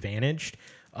disadvantaged.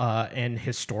 And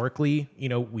historically,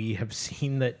 we have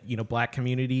seen that, Black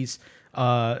communities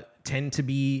tend to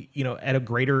be, at a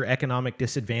greater economic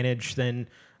disadvantage than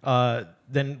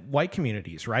white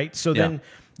communities, right? So Yeah. then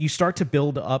you start to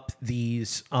build up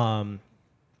these,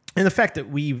 and the fact that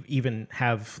we even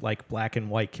have like Black and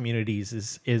white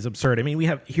communities is absurd. I mean, we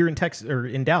have here in Texas or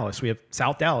in Dallas, we have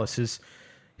South Dallas is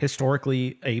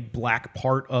historically a Black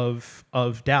part of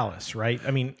Dallas, right?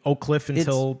 I mean, Oak Cliff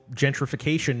until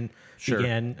gentrification Sure.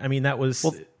 began. I mean, that was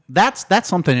that's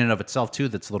something in and of itself too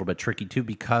that's a little bit tricky too,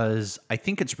 because I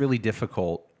think it's really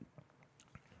difficult.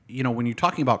 When you're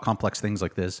talking about complex things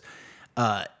like this,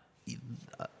 a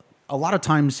lot of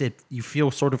times you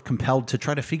feel sort of compelled to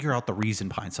try to figure out the reason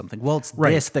behind something. Well, it's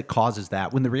this that causes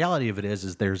that. When the reality of it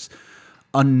is there's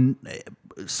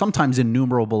sometimes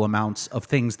innumerable amounts of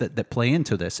things that play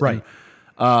into this. Right.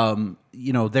 And,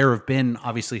 there have been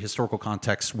obviously historical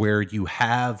contexts where you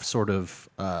have sort of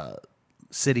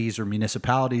cities or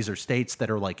municipalities or states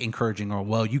that are like encouraging, or,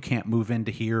 well, you can't move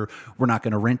into here, we're not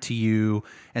going to rent to you.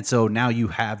 And so now you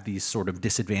have these sort of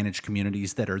disadvantaged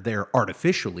communities that are there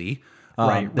artificially,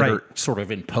 that are sort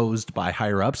of imposed by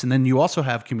higher ups. And then you also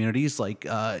have communities like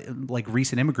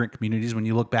recent immigrant communities, when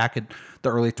you look back at the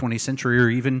early 20th century, or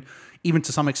even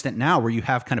to some extent now, where you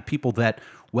have kind of people that,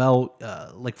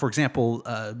 like for example,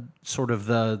 sort of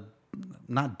the,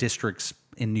 not districts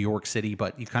in New York City,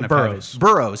 but you kind of boroughs. have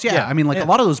boroughs. Yeah. I mean, a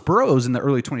lot of those boroughs in the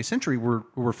early 20th century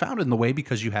were founded in the way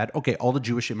because you had, all the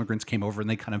Jewish immigrants came over and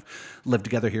they kind of lived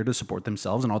together here to support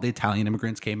themselves, and all the Italian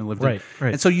immigrants came and lived Right.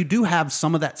 And so you do have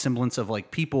some of that semblance of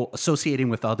like people associating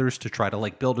with others to try to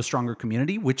like build a stronger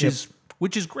community, which is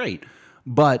great.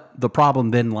 But the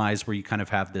problem then lies where you kind of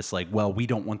have this like, well, we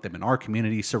don't want them in our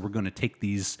community, so we're going to take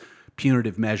these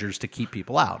punitive measures to keep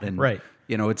people out. And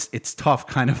it's tough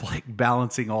kind of like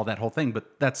balancing all that whole thing,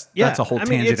 but that's a whole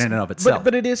tangent in and of itself.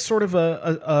 But it is sort of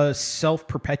a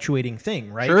self-perpetuating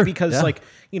thing, right? Sure, Because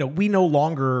we no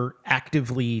longer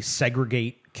actively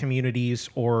segregate communities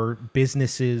or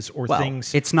businesses or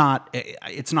things. It's not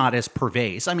as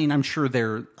pervasive. I mean, I'm sure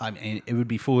it would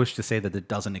be foolish to say that it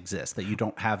doesn't exist, that you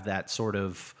don't have that sort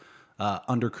of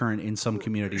undercurrent in some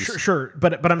communities. Sure.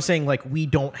 But I'm saying like we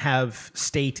don't have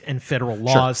state and federal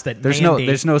laws that there's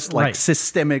mandate, no like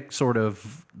systemic sort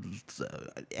of,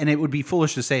 and it would be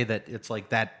foolish to say that it's like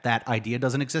that idea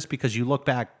doesn't exist, because you look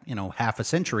back, half a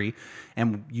century,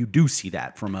 and you do see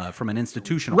that from an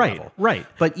institutional level. Right.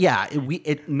 But yeah, at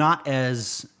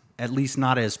least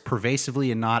not as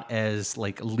pervasively and not as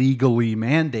like legally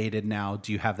mandated now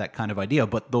do you have that kind of idea,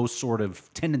 but those sort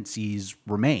of tendencies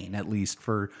remain, at least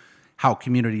for how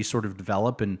communities sort of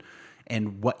develop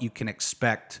and what you can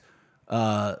expect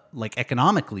like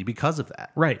economically because of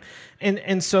that. Right.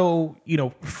 And so,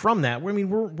 from that, I mean,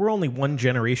 we're only one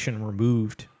generation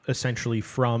removed essentially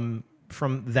from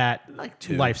that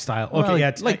lifestyle.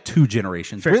 Okay, like two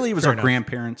generations. Really, it was our enough.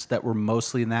 grandparents that were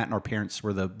mostly in that, and our parents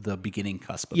were the beginning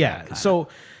cusp of that. Yeah. So,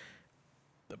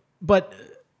 but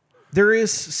there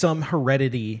is some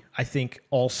heredity, I think,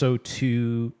 also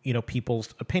to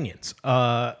people's opinions.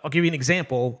 I'll give you an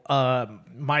example.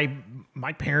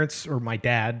 My parents, or my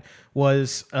dad,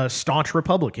 was a staunch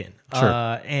Republican.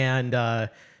 Sure. And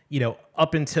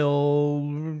up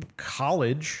until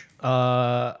college,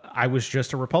 I was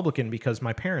just a Republican because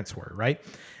my parents were, right?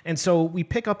 And so we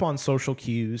pick up on social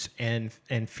cues and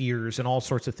fears and all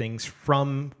sorts of things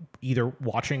from either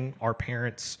watching our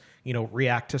parents,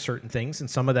 react to certain things. And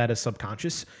some of that is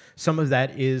subconscious. Some of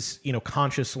that is,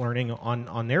 conscious learning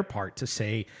on their part to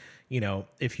say,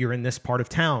 if you're in this part of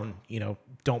town,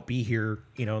 don't be here,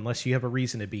 unless you have a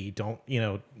reason to be.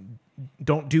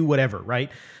 Don't do whatever, right?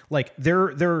 Like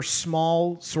there are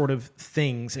small sort of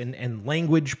things, and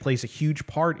language plays a huge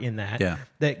part in that,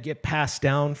 that get passed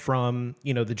down from,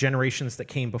 the generations that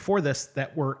came before this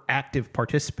that were active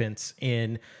participants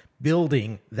in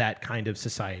building that kind of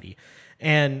society.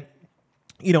 And,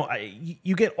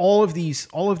 you get all of these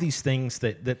things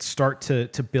that start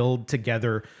to build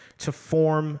together to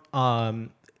form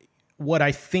what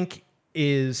I think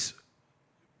is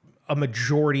a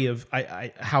majority of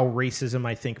how racism,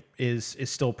 I think, is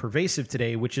still pervasive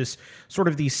today, which is sort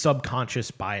of these subconscious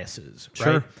biases.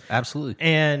 Sure, right? absolutely.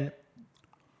 And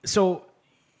so,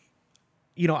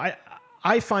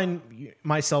 I find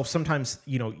myself sometimes,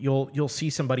 you'll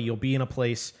see somebody, you'll be in a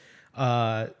place,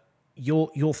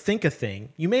 you'll think a thing.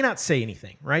 You may not say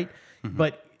anything, right? Mm-hmm.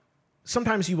 But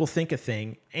sometimes you will think a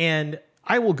thing, and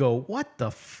I will go, "What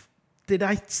the did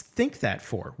I think that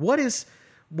for? What is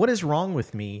wrong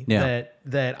with me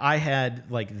that I had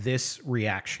like this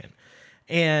reaction?"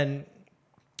 And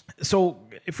so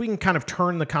if we can kind of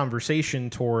turn the conversation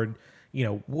toward,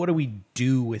 what do we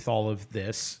do with all of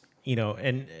this,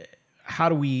 and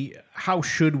how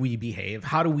should we behave?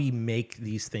 How do we make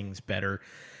these things better?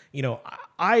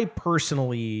 I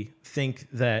personally think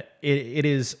that it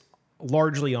is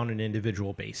largely on an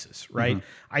individual basis, right?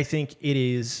 Mm-hmm. I think it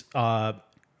is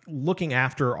looking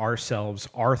after ourselves,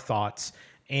 our thoughts,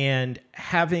 and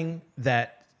having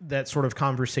that sort of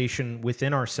conversation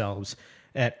within ourselves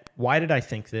at why did I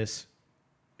think this?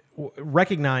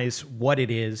 Recognize what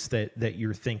it is that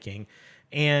you're thinking,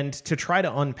 and to try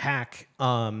to unpack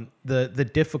the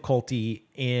difficulty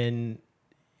in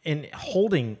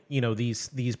holding,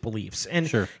 these beliefs. And,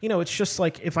 Sure. It's just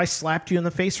like if I slapped you in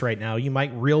the face right now, you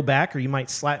might reel back or you might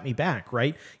slap me back.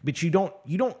 Right. But you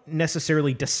don't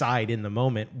necessarily decide in the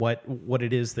moment what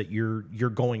it is that you're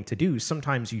going to do.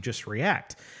 Sometimes you just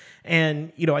react.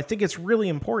 And, I think it's really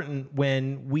important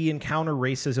when we encounter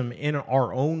racism in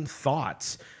our own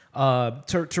thoughts,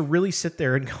 to really sit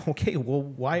there and go, okay, well,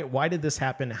 why did this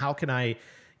happen? How can I,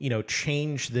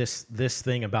 change this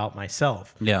thing about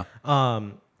myself? Yeah.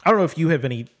 I don't know if you have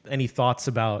any thoughts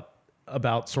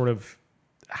about sort of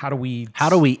how do we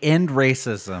end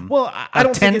racism? Well, I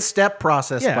don't think 10-step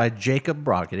process by Jacob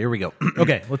Brockett. Here we go.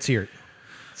 Okay, let's hear it.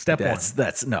 Step one.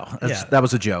 That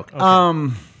was a joke.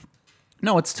 Okay.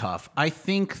 No, it's tough. I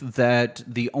think that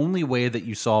the only way that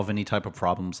you solve any type of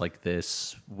problems like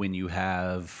this when you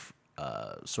have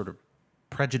sort of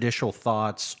prejudicial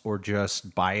thoughts or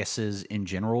just biases in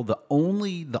general, the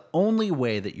only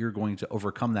way that you're going to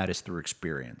overcome that is through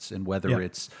experience. And whether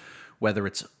it's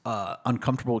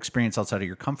uncomfortable experience outside of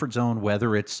your comfort zone,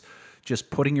 whether it's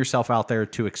just putting yourself out there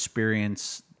to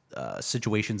experience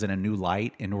situations in a new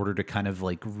light in order to kind of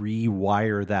like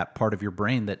rewire that part of your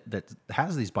brain that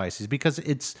has these biases, because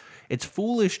it's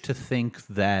foolish to think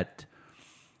that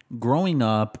growing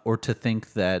up, or to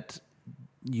think that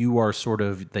you are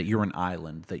that you're an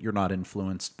island, that you're not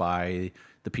influenced by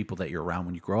the people that you're around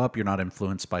when you grow up. You're not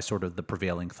influenced by sort of the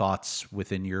prevailing thoughts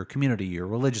within your community, your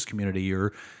religious community,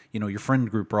 or, your friend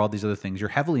group, or all these other things. You're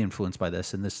heavily influenced by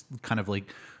this. And this kind of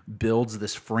like builds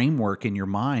this framework in your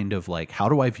mind of like, how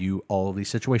do I view all of these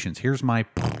situations? Here's my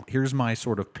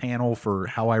sort of panel for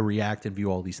how I react and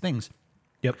view all these things.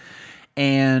 Yep.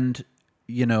 And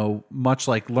much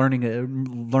like learning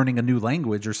a new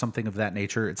language or something of that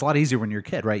nature, it's a lot easier when you're a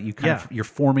kid, right? You you're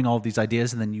forming all of these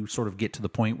ideas, and then you sort of get to the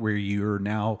point where you're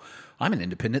now, I'm an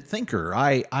independent thinker.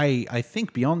 I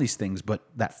think beyond these things, but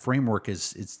that framework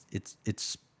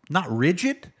it's not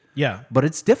rigid, but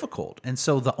it's difficult. And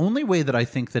so the only way that I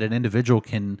think that an individual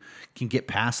can get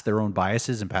past their own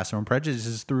biases and past their own prejudices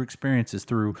is through experiences,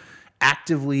 through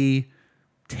actively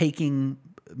taking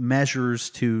measures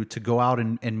to go out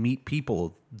and meet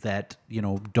people that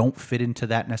don't fit into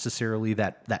that necessarily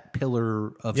that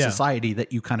pillar of society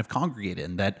that you kind of congregate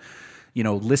in, that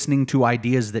listening to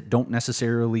ideas that don't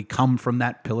necessarily come from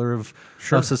that pillar of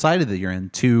society that you're in,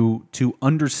 to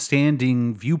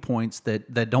understanding viewpoints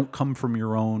that don't come from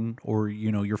your own, or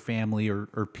your family,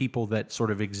 or people that sort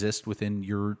of exist within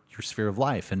your sphere of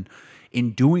life. And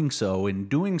in doing so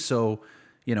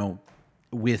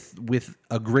with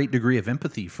a great degree of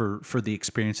empathy for the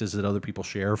experiences that other people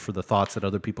share, for the thoughts that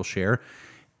other people share,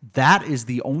 that is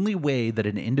the only way that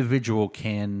an individual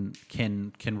can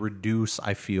reduce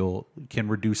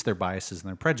their biases and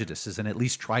their prejudices, and at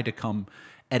least try to come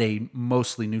at a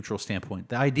mostly neutral standpoint.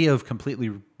 The idea of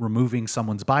completely removing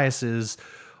someone's biases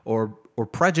or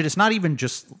prejudice, not even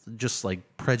just like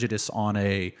prejudice on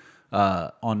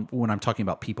when I'm talking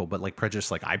about people, but like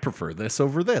prejudice, like I prefer this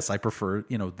over this. I prefer,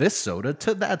 this soda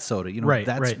to that soda.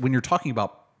 That's when you're talking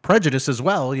about prejudice as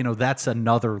well, that's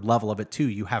another level of it too.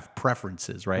 You have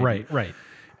preferences, right? Right.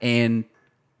 And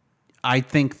I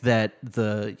think that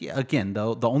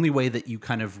the only way that you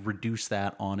kind of reduce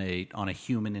that on a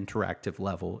human interactive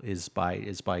level is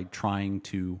by trying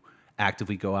to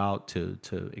actively go out to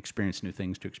experience new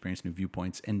things, to experience new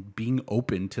viewpoints, and being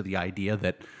open to the idea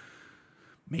that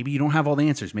maybe you don't have all the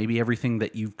answers. Maybe everything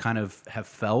that you've kind of have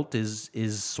felt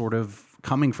is sort of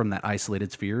coming from that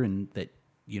isolated sphere, and that,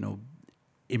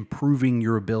 improving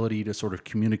your ability to sort of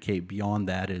communicate beyond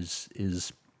that is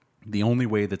the only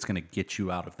way that's going to get you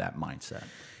out of that mindset.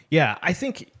 Yeah, I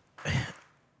think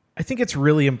it's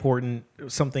really important.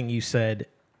 Something you said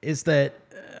is that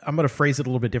I'm going to phrase it a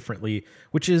little bit differently,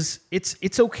 which is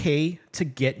it's okay to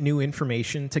get new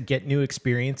information, to get new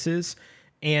experiences,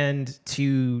 and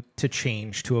to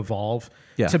change, to evolve,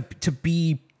 to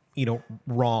be,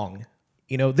 wrong.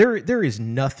 There is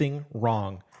nothing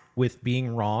wrong with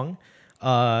being wrong,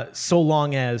 so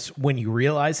long as when you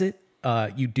realize it,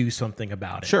 you do something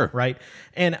about it. Sure. Right.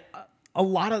 And a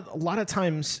lot of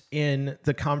times in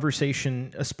the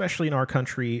conversation, especially in our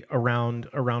country around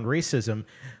racism,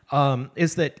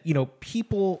 is that,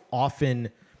 people often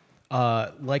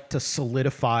like to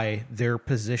solidify their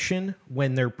position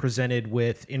when they're presented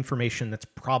with information that's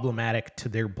problematic to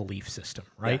their belief system,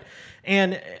 right? Yeah.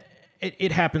 And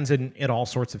it happens in all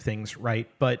sorts of things, right?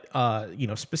 But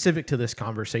specific to this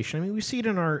conversation, I mean, we see it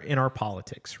in our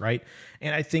politics, right?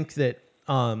 And I think that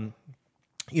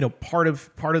part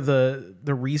of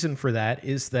the reason for that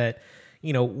is that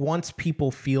once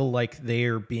people feel like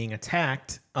they're being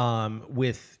attacked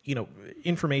with,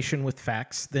 information, with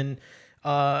facts, then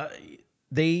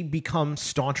they become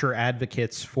stauncher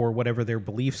advocates for whatever their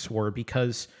beliefs were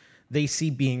because they see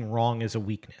being wrong as a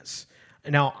weakness.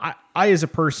 Now, I as a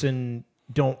person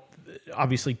don't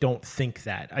think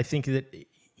that. I think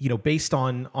that, based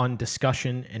on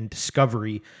discussion and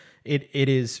discovery, it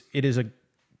is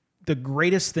the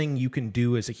greatest thing you can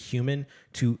do as a human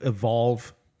to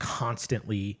evolve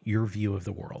constantly your view of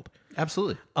the world.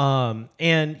 Absolutely. And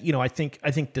I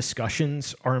think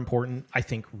discussions are important. I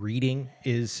think reading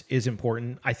is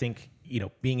important. I think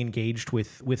being engaged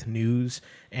with news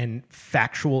and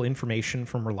factual information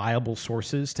from reliable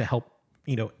sources to help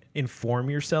inform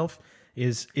yourself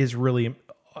is really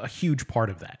a huge part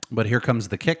of that. But here comes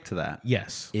the kick to that.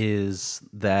 Yes, is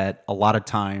that a lot of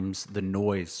times the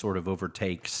noise sort of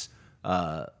overtakes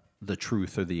the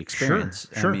truth or the experience.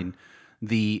 Sure. I mean,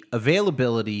 the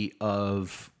availability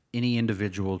of any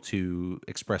individual to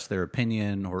express their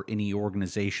opinion or any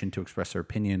organization to express their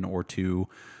opinion or to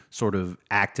sort of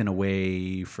act in a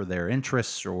way for their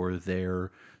interests or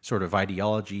their sort of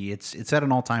ideology, it's at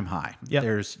an all-time high. Yep.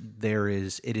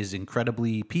 It is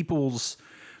incredibly people's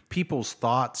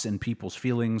thoughts and people's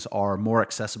feelings are more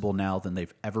accessible now than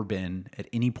they've ever been at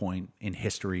any point in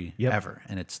history ever.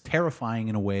 And it's terrifying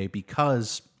in a way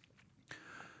because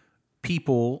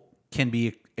people can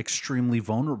be extremely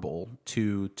vulnerable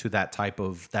to that type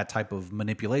of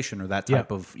manipulation or that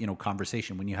type of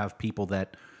conversation when you have people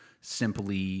that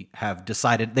simply have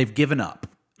decided they've given up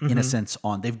in a sense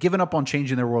they've given up on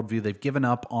changing their worldview. They've given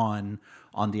up on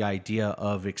the idea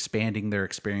of expanding their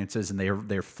experiences, and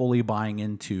they're fully buying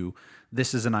into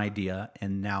this is an idea,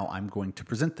 and now I'm going to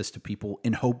present this to people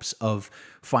in hopes of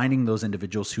finding those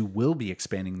individuals who will be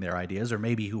expanding their ideas, or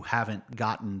maybe who haven't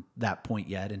gotten that point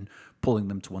yet, and pulling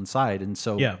them to one side. And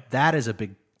so that is a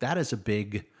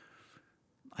big,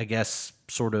 I guess,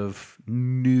 sort of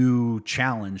new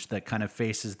challenge that kind of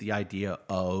faces the idea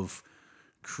of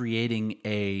creating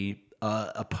a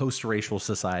post-racial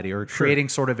society, or creating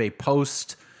sort of a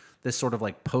post,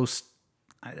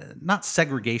 not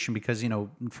segregation, because,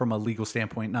 from a legal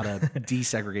standpoint, not a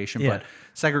desegregation, but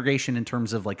segregation in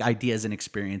terms of like ideas and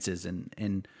experiences.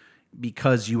 And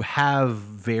because you have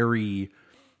very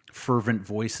fervent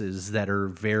voices that are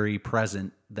very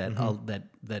present that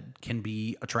that can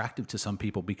be attractive to some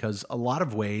people, because a lot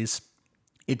of ways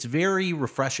it's very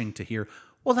refreshing to hear,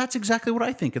 well, that's exactly what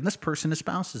I think, and this person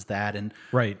espouses that, and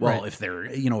if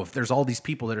there's all these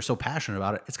people that are so passionate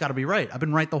about it, it's got to be right. I've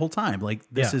been right the whole time. Like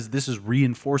this is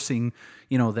reinforcing,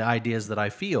 the ideas that I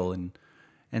feel,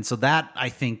 and so that, I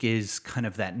think, is kind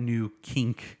of that new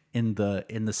kink in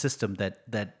the system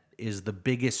that is the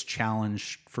biggest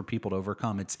challenge for people to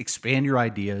overcome. It's expand your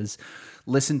ideas,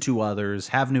 listen to others,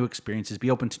 have new experiences,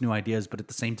 be open to new ideas, but at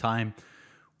the same time,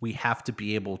 we have to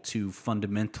be able to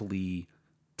fundamentally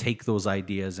take those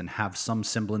ideas and have some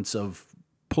semblance of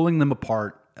pulling them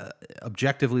apart,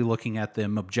 objectively looking at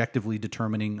them, objectively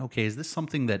determining, okay, is this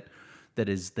something that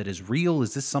is real?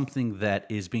 Is this something that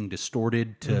is being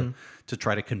distorted to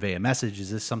try to convey a message? Is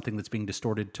this something that's being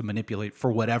distorted to manipulate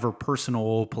for whatever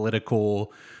personal,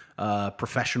 political,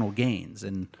 professional gains?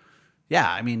 And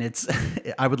I mean, it's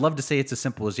I would love to say it's as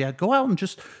simple as go out and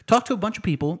just talk to a bunch of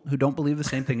people who don't believe the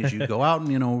same thing as you. Go out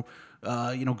and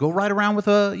go ride around with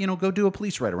go do a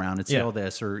police ride around and see all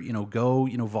this, or go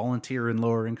volunteer in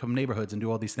lower income neighborhoods and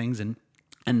do all these things,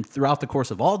 and throughout the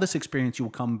course of all this experience, you will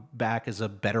come back as a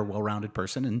better, well-rounded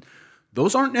person. And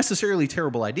those aren't necessarily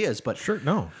terrible ideas, but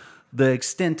the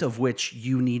extent of which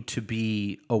you need to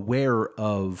be aware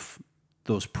of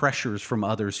those pressures from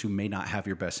others who may not have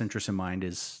your best interest in mind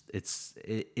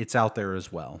it's out there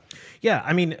as well. Yeah,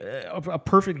 I mean, a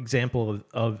perfect example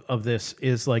of this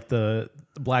is like the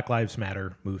Black Lives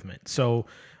Matter movement. So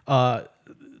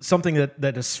something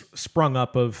that has sprung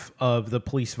up of the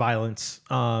police violence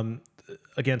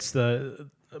against the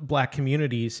black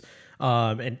communities,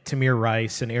 and Tamir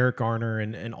Rice and Eric Garner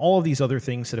and all of these other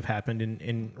things that have happened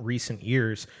in recent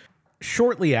years.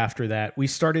 Shortly after that, we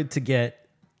started to get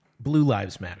Blue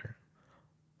Lives Matter,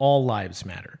 All Lives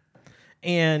Matter.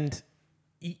 And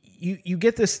you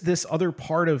get this other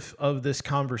part of this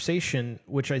conversation,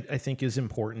 which I think is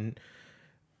important,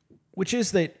 which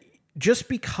is that just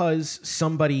because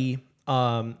somebody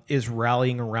is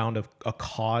rallying around a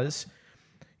cause,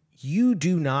 you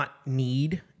do not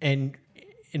need, and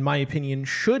in my opinion,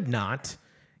 should not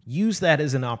use that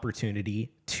as an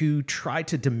opportunity to try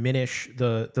to diminish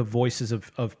the voices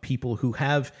of people who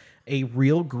have a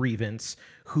real grievance,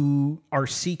 who are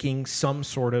seeking some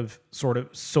sort of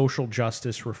social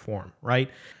justice reform, right?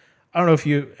 I don't know if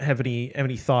you have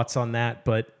any thoughts on that,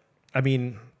 but I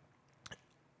mean,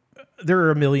 there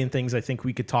are a million things I think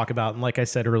we could talk about, and like I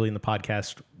said early in the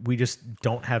podcast, we just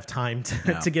don't have time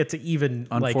to get to even.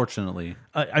 Unfortunately,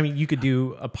 I mean, you could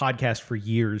do a podcast for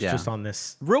years just on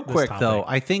this. Real this quick topic. though,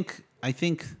 I think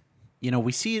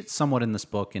we see it somewhat in this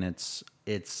book, and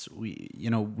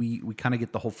we kind of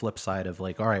get the whole flip side of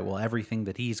like, all right, well, everything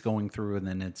that he's going through, and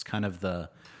then it's kind of the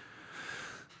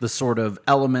sort of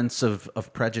elements of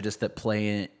prejudice that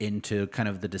play into kind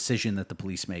of the decision that the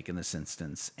police make in this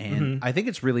instance. And I think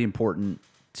it's really important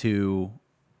to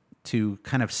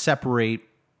kind of separate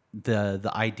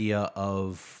the idea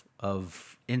of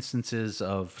instances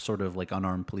of sort of like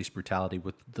unarmed police brutality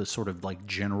with the sort of like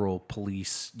general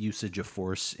police usage of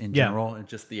force in general, and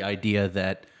just the idea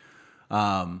that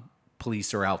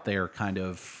police are out there kind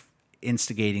of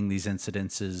instigating these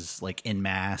incidences like en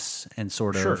masse and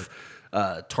sort of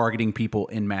targeting people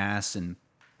en masse. And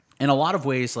in a lot of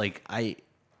ways, like I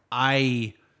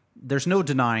there's no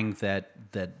denying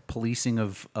that policing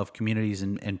of communities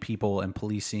and people and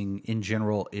policing in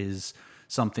general is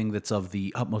something that's of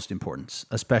the utmost importance,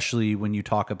 especially when you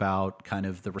talk about kind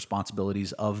of the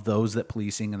responsibilities of those that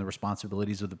policing and the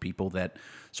responsibilities of the people that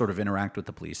sort of interact with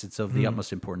the police. It's of the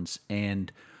utmost importance.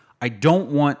 And I don't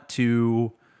want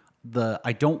to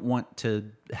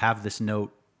have this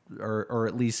note or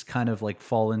at least kind of like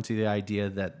fall into the idea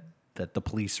that the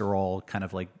police are all kind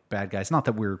of like bad guys. Not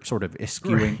that we're sort of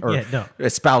eschewing or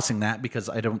espousing that, because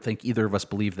I don't think either of us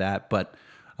believe that. But,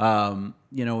 in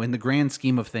the grand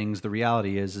scheme of things, the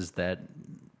reality is that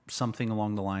something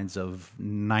along the lines of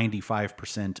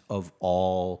 95% of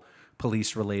all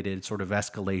police-related sort of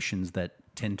escalations that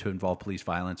tend to involve police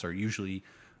violence are usually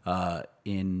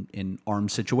in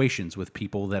armed situations with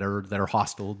people that are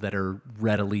hostile, that are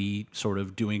readily sort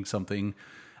of doing something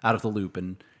out of the loop.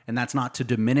 And that's not to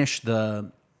diminish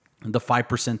the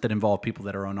 5% that involve people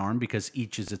that are unarmed, because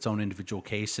each is its own individual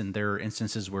case, and there are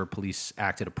instances where police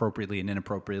acted appropriately and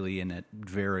inappropriately and at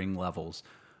varying levels.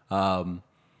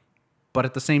 But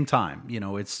at the same time,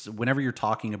 it's whenever you're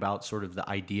talking about sort of the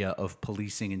idea of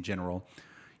policing in general,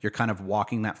 you're kind of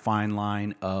walking that fine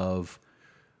line of,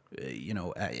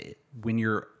 when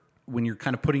you're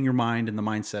kind of putting your mind in the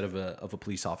mindset of a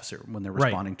police officer when they're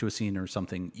responding to a scene or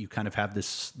something, you kind of have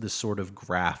this sort of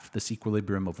graph, this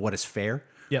equilibrium of what is fair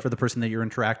for the person that you're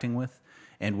interacting with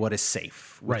and what is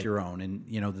safe with your own. And,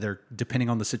 they're depending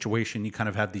on the situation, you kind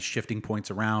of have these shifting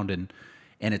points around, and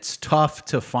it's tough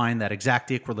to find that exact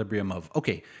equilibrium of,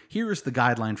 okay, here's the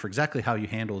guideline for exactly how you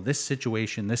handle this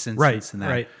situation, this instance, and that.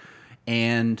 Right.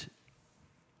 And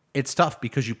it's tough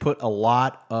because you put a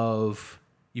lot of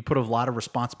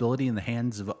responsibility in the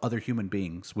hands of other human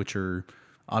beings, which are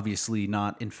obviously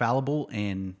not infallible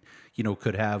and,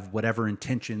 could have whatever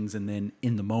intentions. And then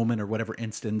in the moment or whatever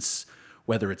instance,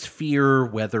 whether it's fear,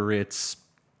 whether it's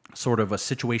sort of a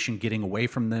situation getting away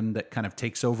from them that kind of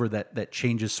takes over, that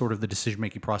changes sort of the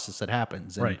decision-making process that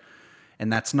happens. And,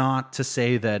 and that's not to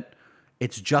say that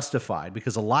it's justified,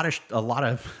 because a lot of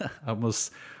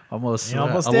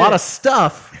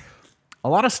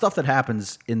stuff that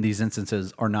happens in these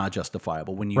instances are not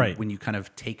justifiable when you kind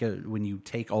of take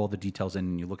all the details in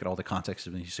and you look at all the context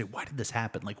and you say, why did this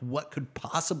happen? Like, what could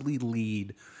possibly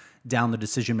lead down the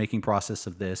decision-making process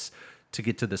of this to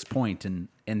get to this point? And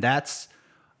that's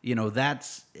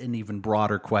an even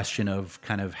broader question of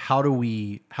kind of how do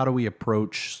we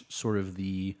approach sort of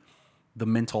the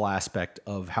mental aspect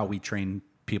of how we train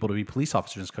people to be police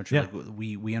officers in this country. Like,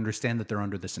 we understand that they're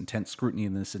under this intense scrutiny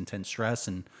and this intense stress,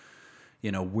 and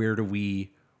where do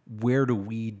we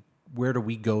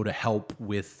go to help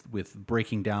with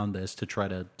breaking down this to try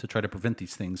to prevent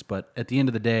these things? But at the end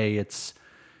of the day,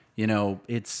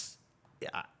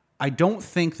 I don't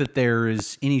think that there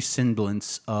is any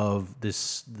semblance of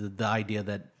the idea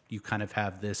that you kind of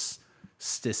have this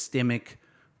systemic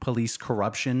police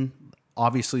corruption.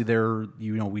 Obviously,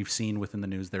 we've seen within the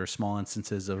news there are small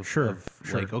instances of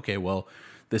like, okay, well,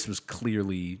 this was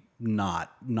clearly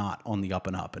not on the up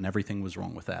and up, and everything was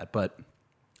wrong with that. But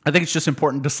I think it's just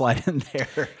important to slide in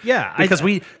there. Yeah.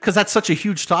 Because that's such a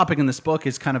huge topic in this book,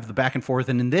 is kind of the back and forth.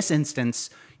 And in this instance,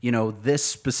 this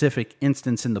specific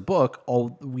instance in the book,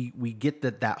 we get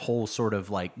that whole sort of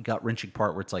like gut wrenching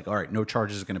part where it's like, all right, no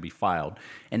charges are going to be filed.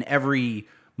 And every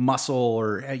muscle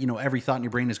or, every thought in your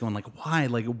brain is going like, why?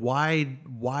 Like,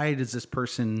 why does this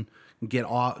person get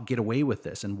away with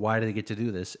this, and why do they get to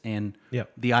do this? And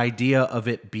the idea of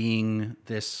it being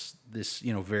this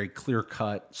very clear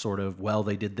cut sort of, well,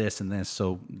 they did this and this,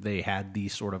 so they had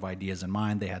these sort of ideas in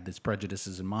mind, they had these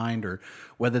prejudices in mind, or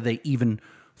whether they even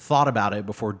thought about it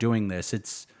before doing this.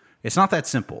 It's It's not that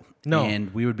simple. No.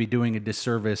 And we would be doing a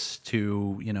disservice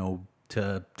to,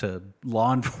 to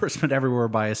law enforcement everywhere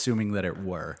by assuming that it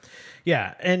were.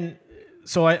 Yeah, and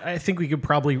so I think we could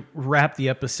probably wrap the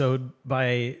episode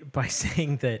by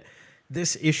saying that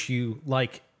this issue,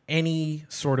 like any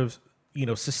sort of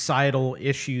societal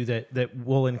issue that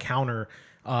we'll encounter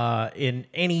in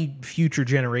any future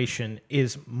generation,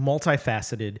 is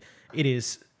multifaceted. It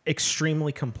is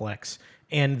extremely complex,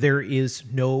 and there is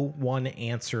no one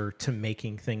answer to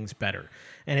making things better.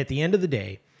 And at the end of the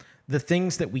day, the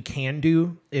things that we can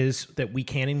do is that we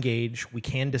can engage, we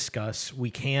can discuss, we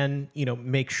can,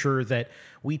 make sure that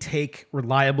we take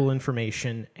reliable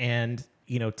information and,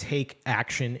 take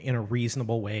action in a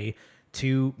reasonable way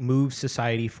to move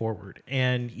society forward.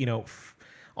 And,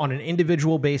 on an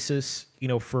individual basis,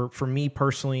 for me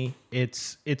personally,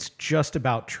 it's just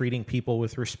about treating people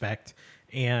with respect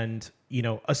and,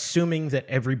 assuming that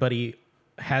everybody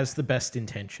has the best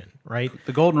intention, right?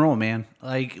 The golden rule, man.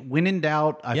 Like, when in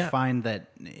doubt, I Yeah. find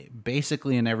that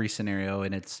basically in every scenario,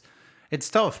 and it's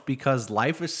tough because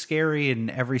life is scary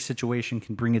and every situation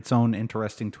can bring its own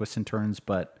interesting twists and turns.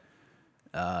 But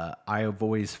I have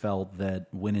always felt that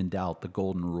when in doubt, the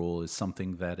golden rule is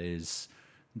something that is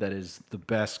the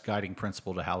best guiding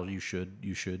principle to how you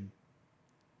should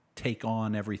take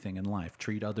on everything in life.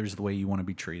 Treat others the way you want to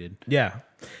be treated. Yeah,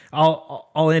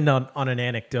 I'll end on an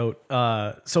anecdote.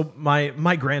 So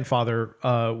my grandfather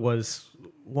was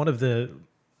one of the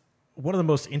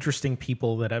most interesting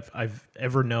people that I've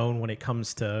ever known when it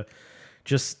comes to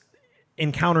just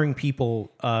encountering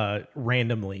people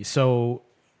randomly. So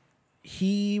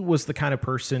he was the kind of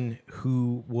person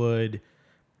who would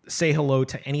say hello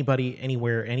to anybody,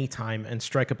 anywhere, anytime, and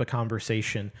strike up a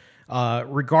conversation,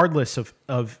 regardless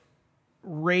of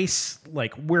race,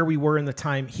 like where we were in the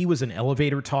time. He was an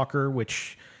elevator talker,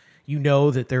 which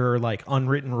that there are like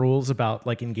unwritten rules about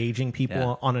like engaging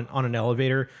people on an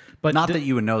elevator. But Not that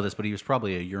you would know this, but he was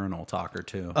probably a urinal talker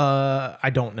too. I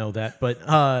don't know that,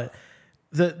 but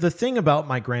the thing about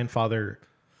my grandfather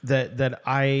that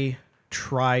I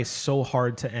try so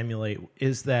hard to emulate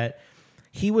is that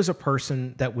he was a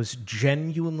person that was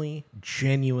genuinely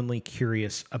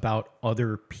curious about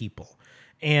other people.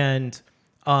 And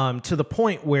to the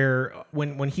point where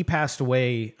when he passed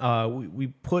away, we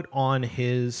put on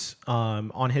his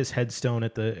headstone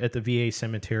at the VA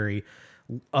cemetery,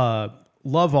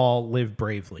 love all, live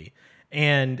bravely.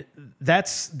 And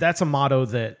that's a motto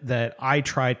that I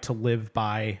try to live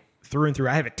by through and through.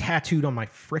 I have it tattooed on my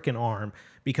frickin' arm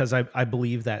because I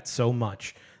believe that so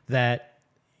much, that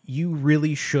you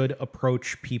really should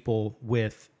approach people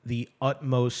with the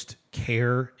utmost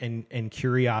care and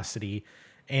curiosity.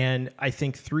 And I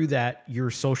think through that,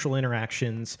 your social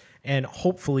interactions and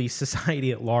hopefully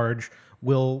society at large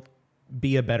will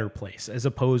be a better place, as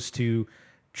opposed to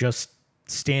just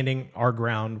standing our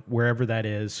ground wherever that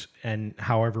is and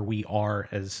however we are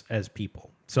as people.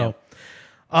 So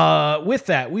with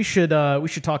that, we should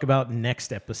talk about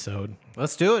next episode.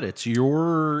 Let's do it. It's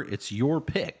your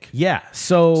pick. Yeah.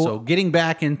 So getting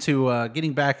back into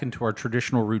our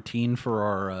traditional routine for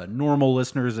our normal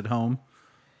listeners at home.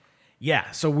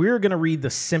 Yeah, so we're going to read The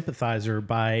Sympathizer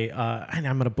by, and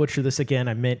I'm going to butcher this again.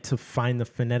 I meant to find the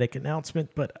phonetic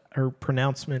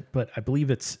pronouncement, but I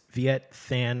believe it's Viet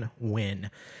Thanh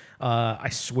Nguyen. I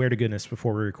swear to goodness,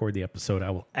 before we record the episode, I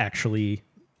will actually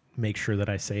make sure that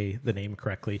I say the name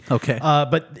correctly. Okay.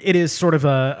 But it is sort of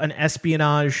an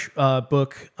espionage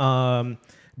book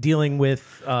dealing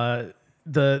with the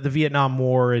Vietnam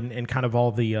War and kind of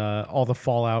all the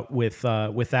fallout with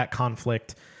that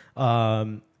conflict.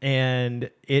 And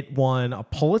it won a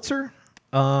Pulitzer,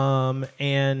 and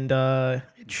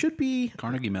it should be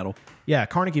Carnegie Medal. Yeah,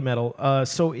 Carnegie Medal.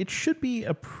 So it should be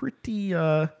a pretty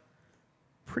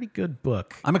good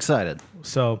book. I'm excited.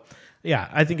 So yeah,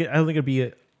 I think it'll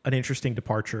be an interesting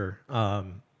departure,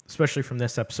 especially from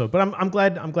this episode. But I'm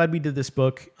glad we did this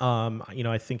book.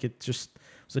 I think it just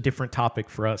was a different topic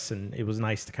for us, and it was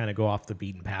nice to kind of go off the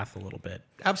beaten path a little bit.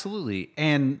 Absolutely.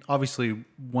 And obviously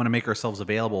want to make ourselves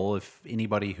available if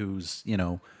anybody who's,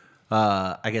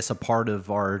 I guess a part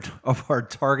of our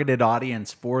targeted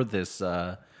audience for this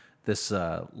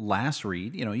last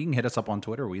read, you can hit us up on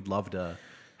Twitter. We'd love to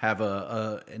have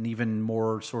an even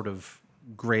more sort of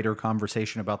greater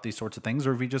conversation about these sorts of things,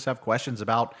 or if you just have questions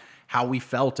about how we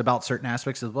felt about certain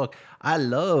aspects of the book. I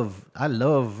love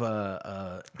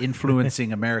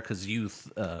influencing America's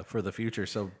youth for the future.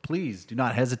 So please do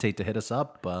not hesitate to hit us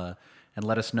up and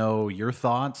let us know your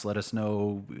thoughts. Let us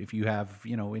know if you have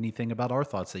anything about our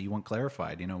thoughts that you want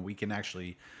clarified. We can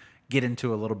actually get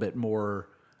into a little bit more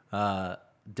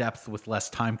depth with less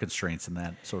time constraints in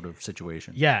that sort of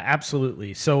situation. Yeah,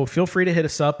 absolutely. So feel free to hit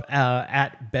us up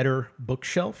at Better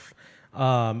Bookshelf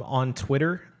on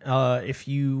Twitter. If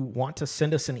you want to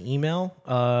send us an email,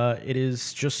 it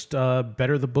is just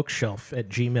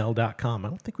betterthebookshelf@gmail.com. I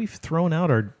don't think we've thrown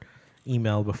out our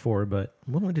email before, but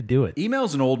I'm willing to do it.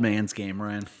 Email's an old man's game,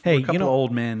 Ryan. Hey, We're a couple of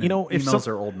old men. if emails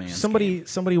are old man's game.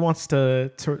 somebody wants to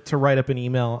write up an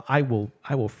email, I will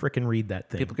frickin' read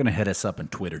that thing. People are gonna hit us up in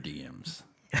Twitter DMs.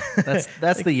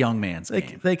 That's the young man's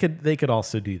game. They could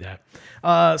also do that.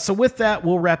 So with that,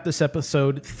 we'll wrap this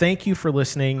episode. Thank you for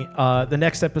listening. The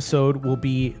next episode will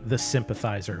be The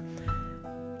Sympathizer.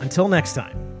 Until next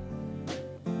time.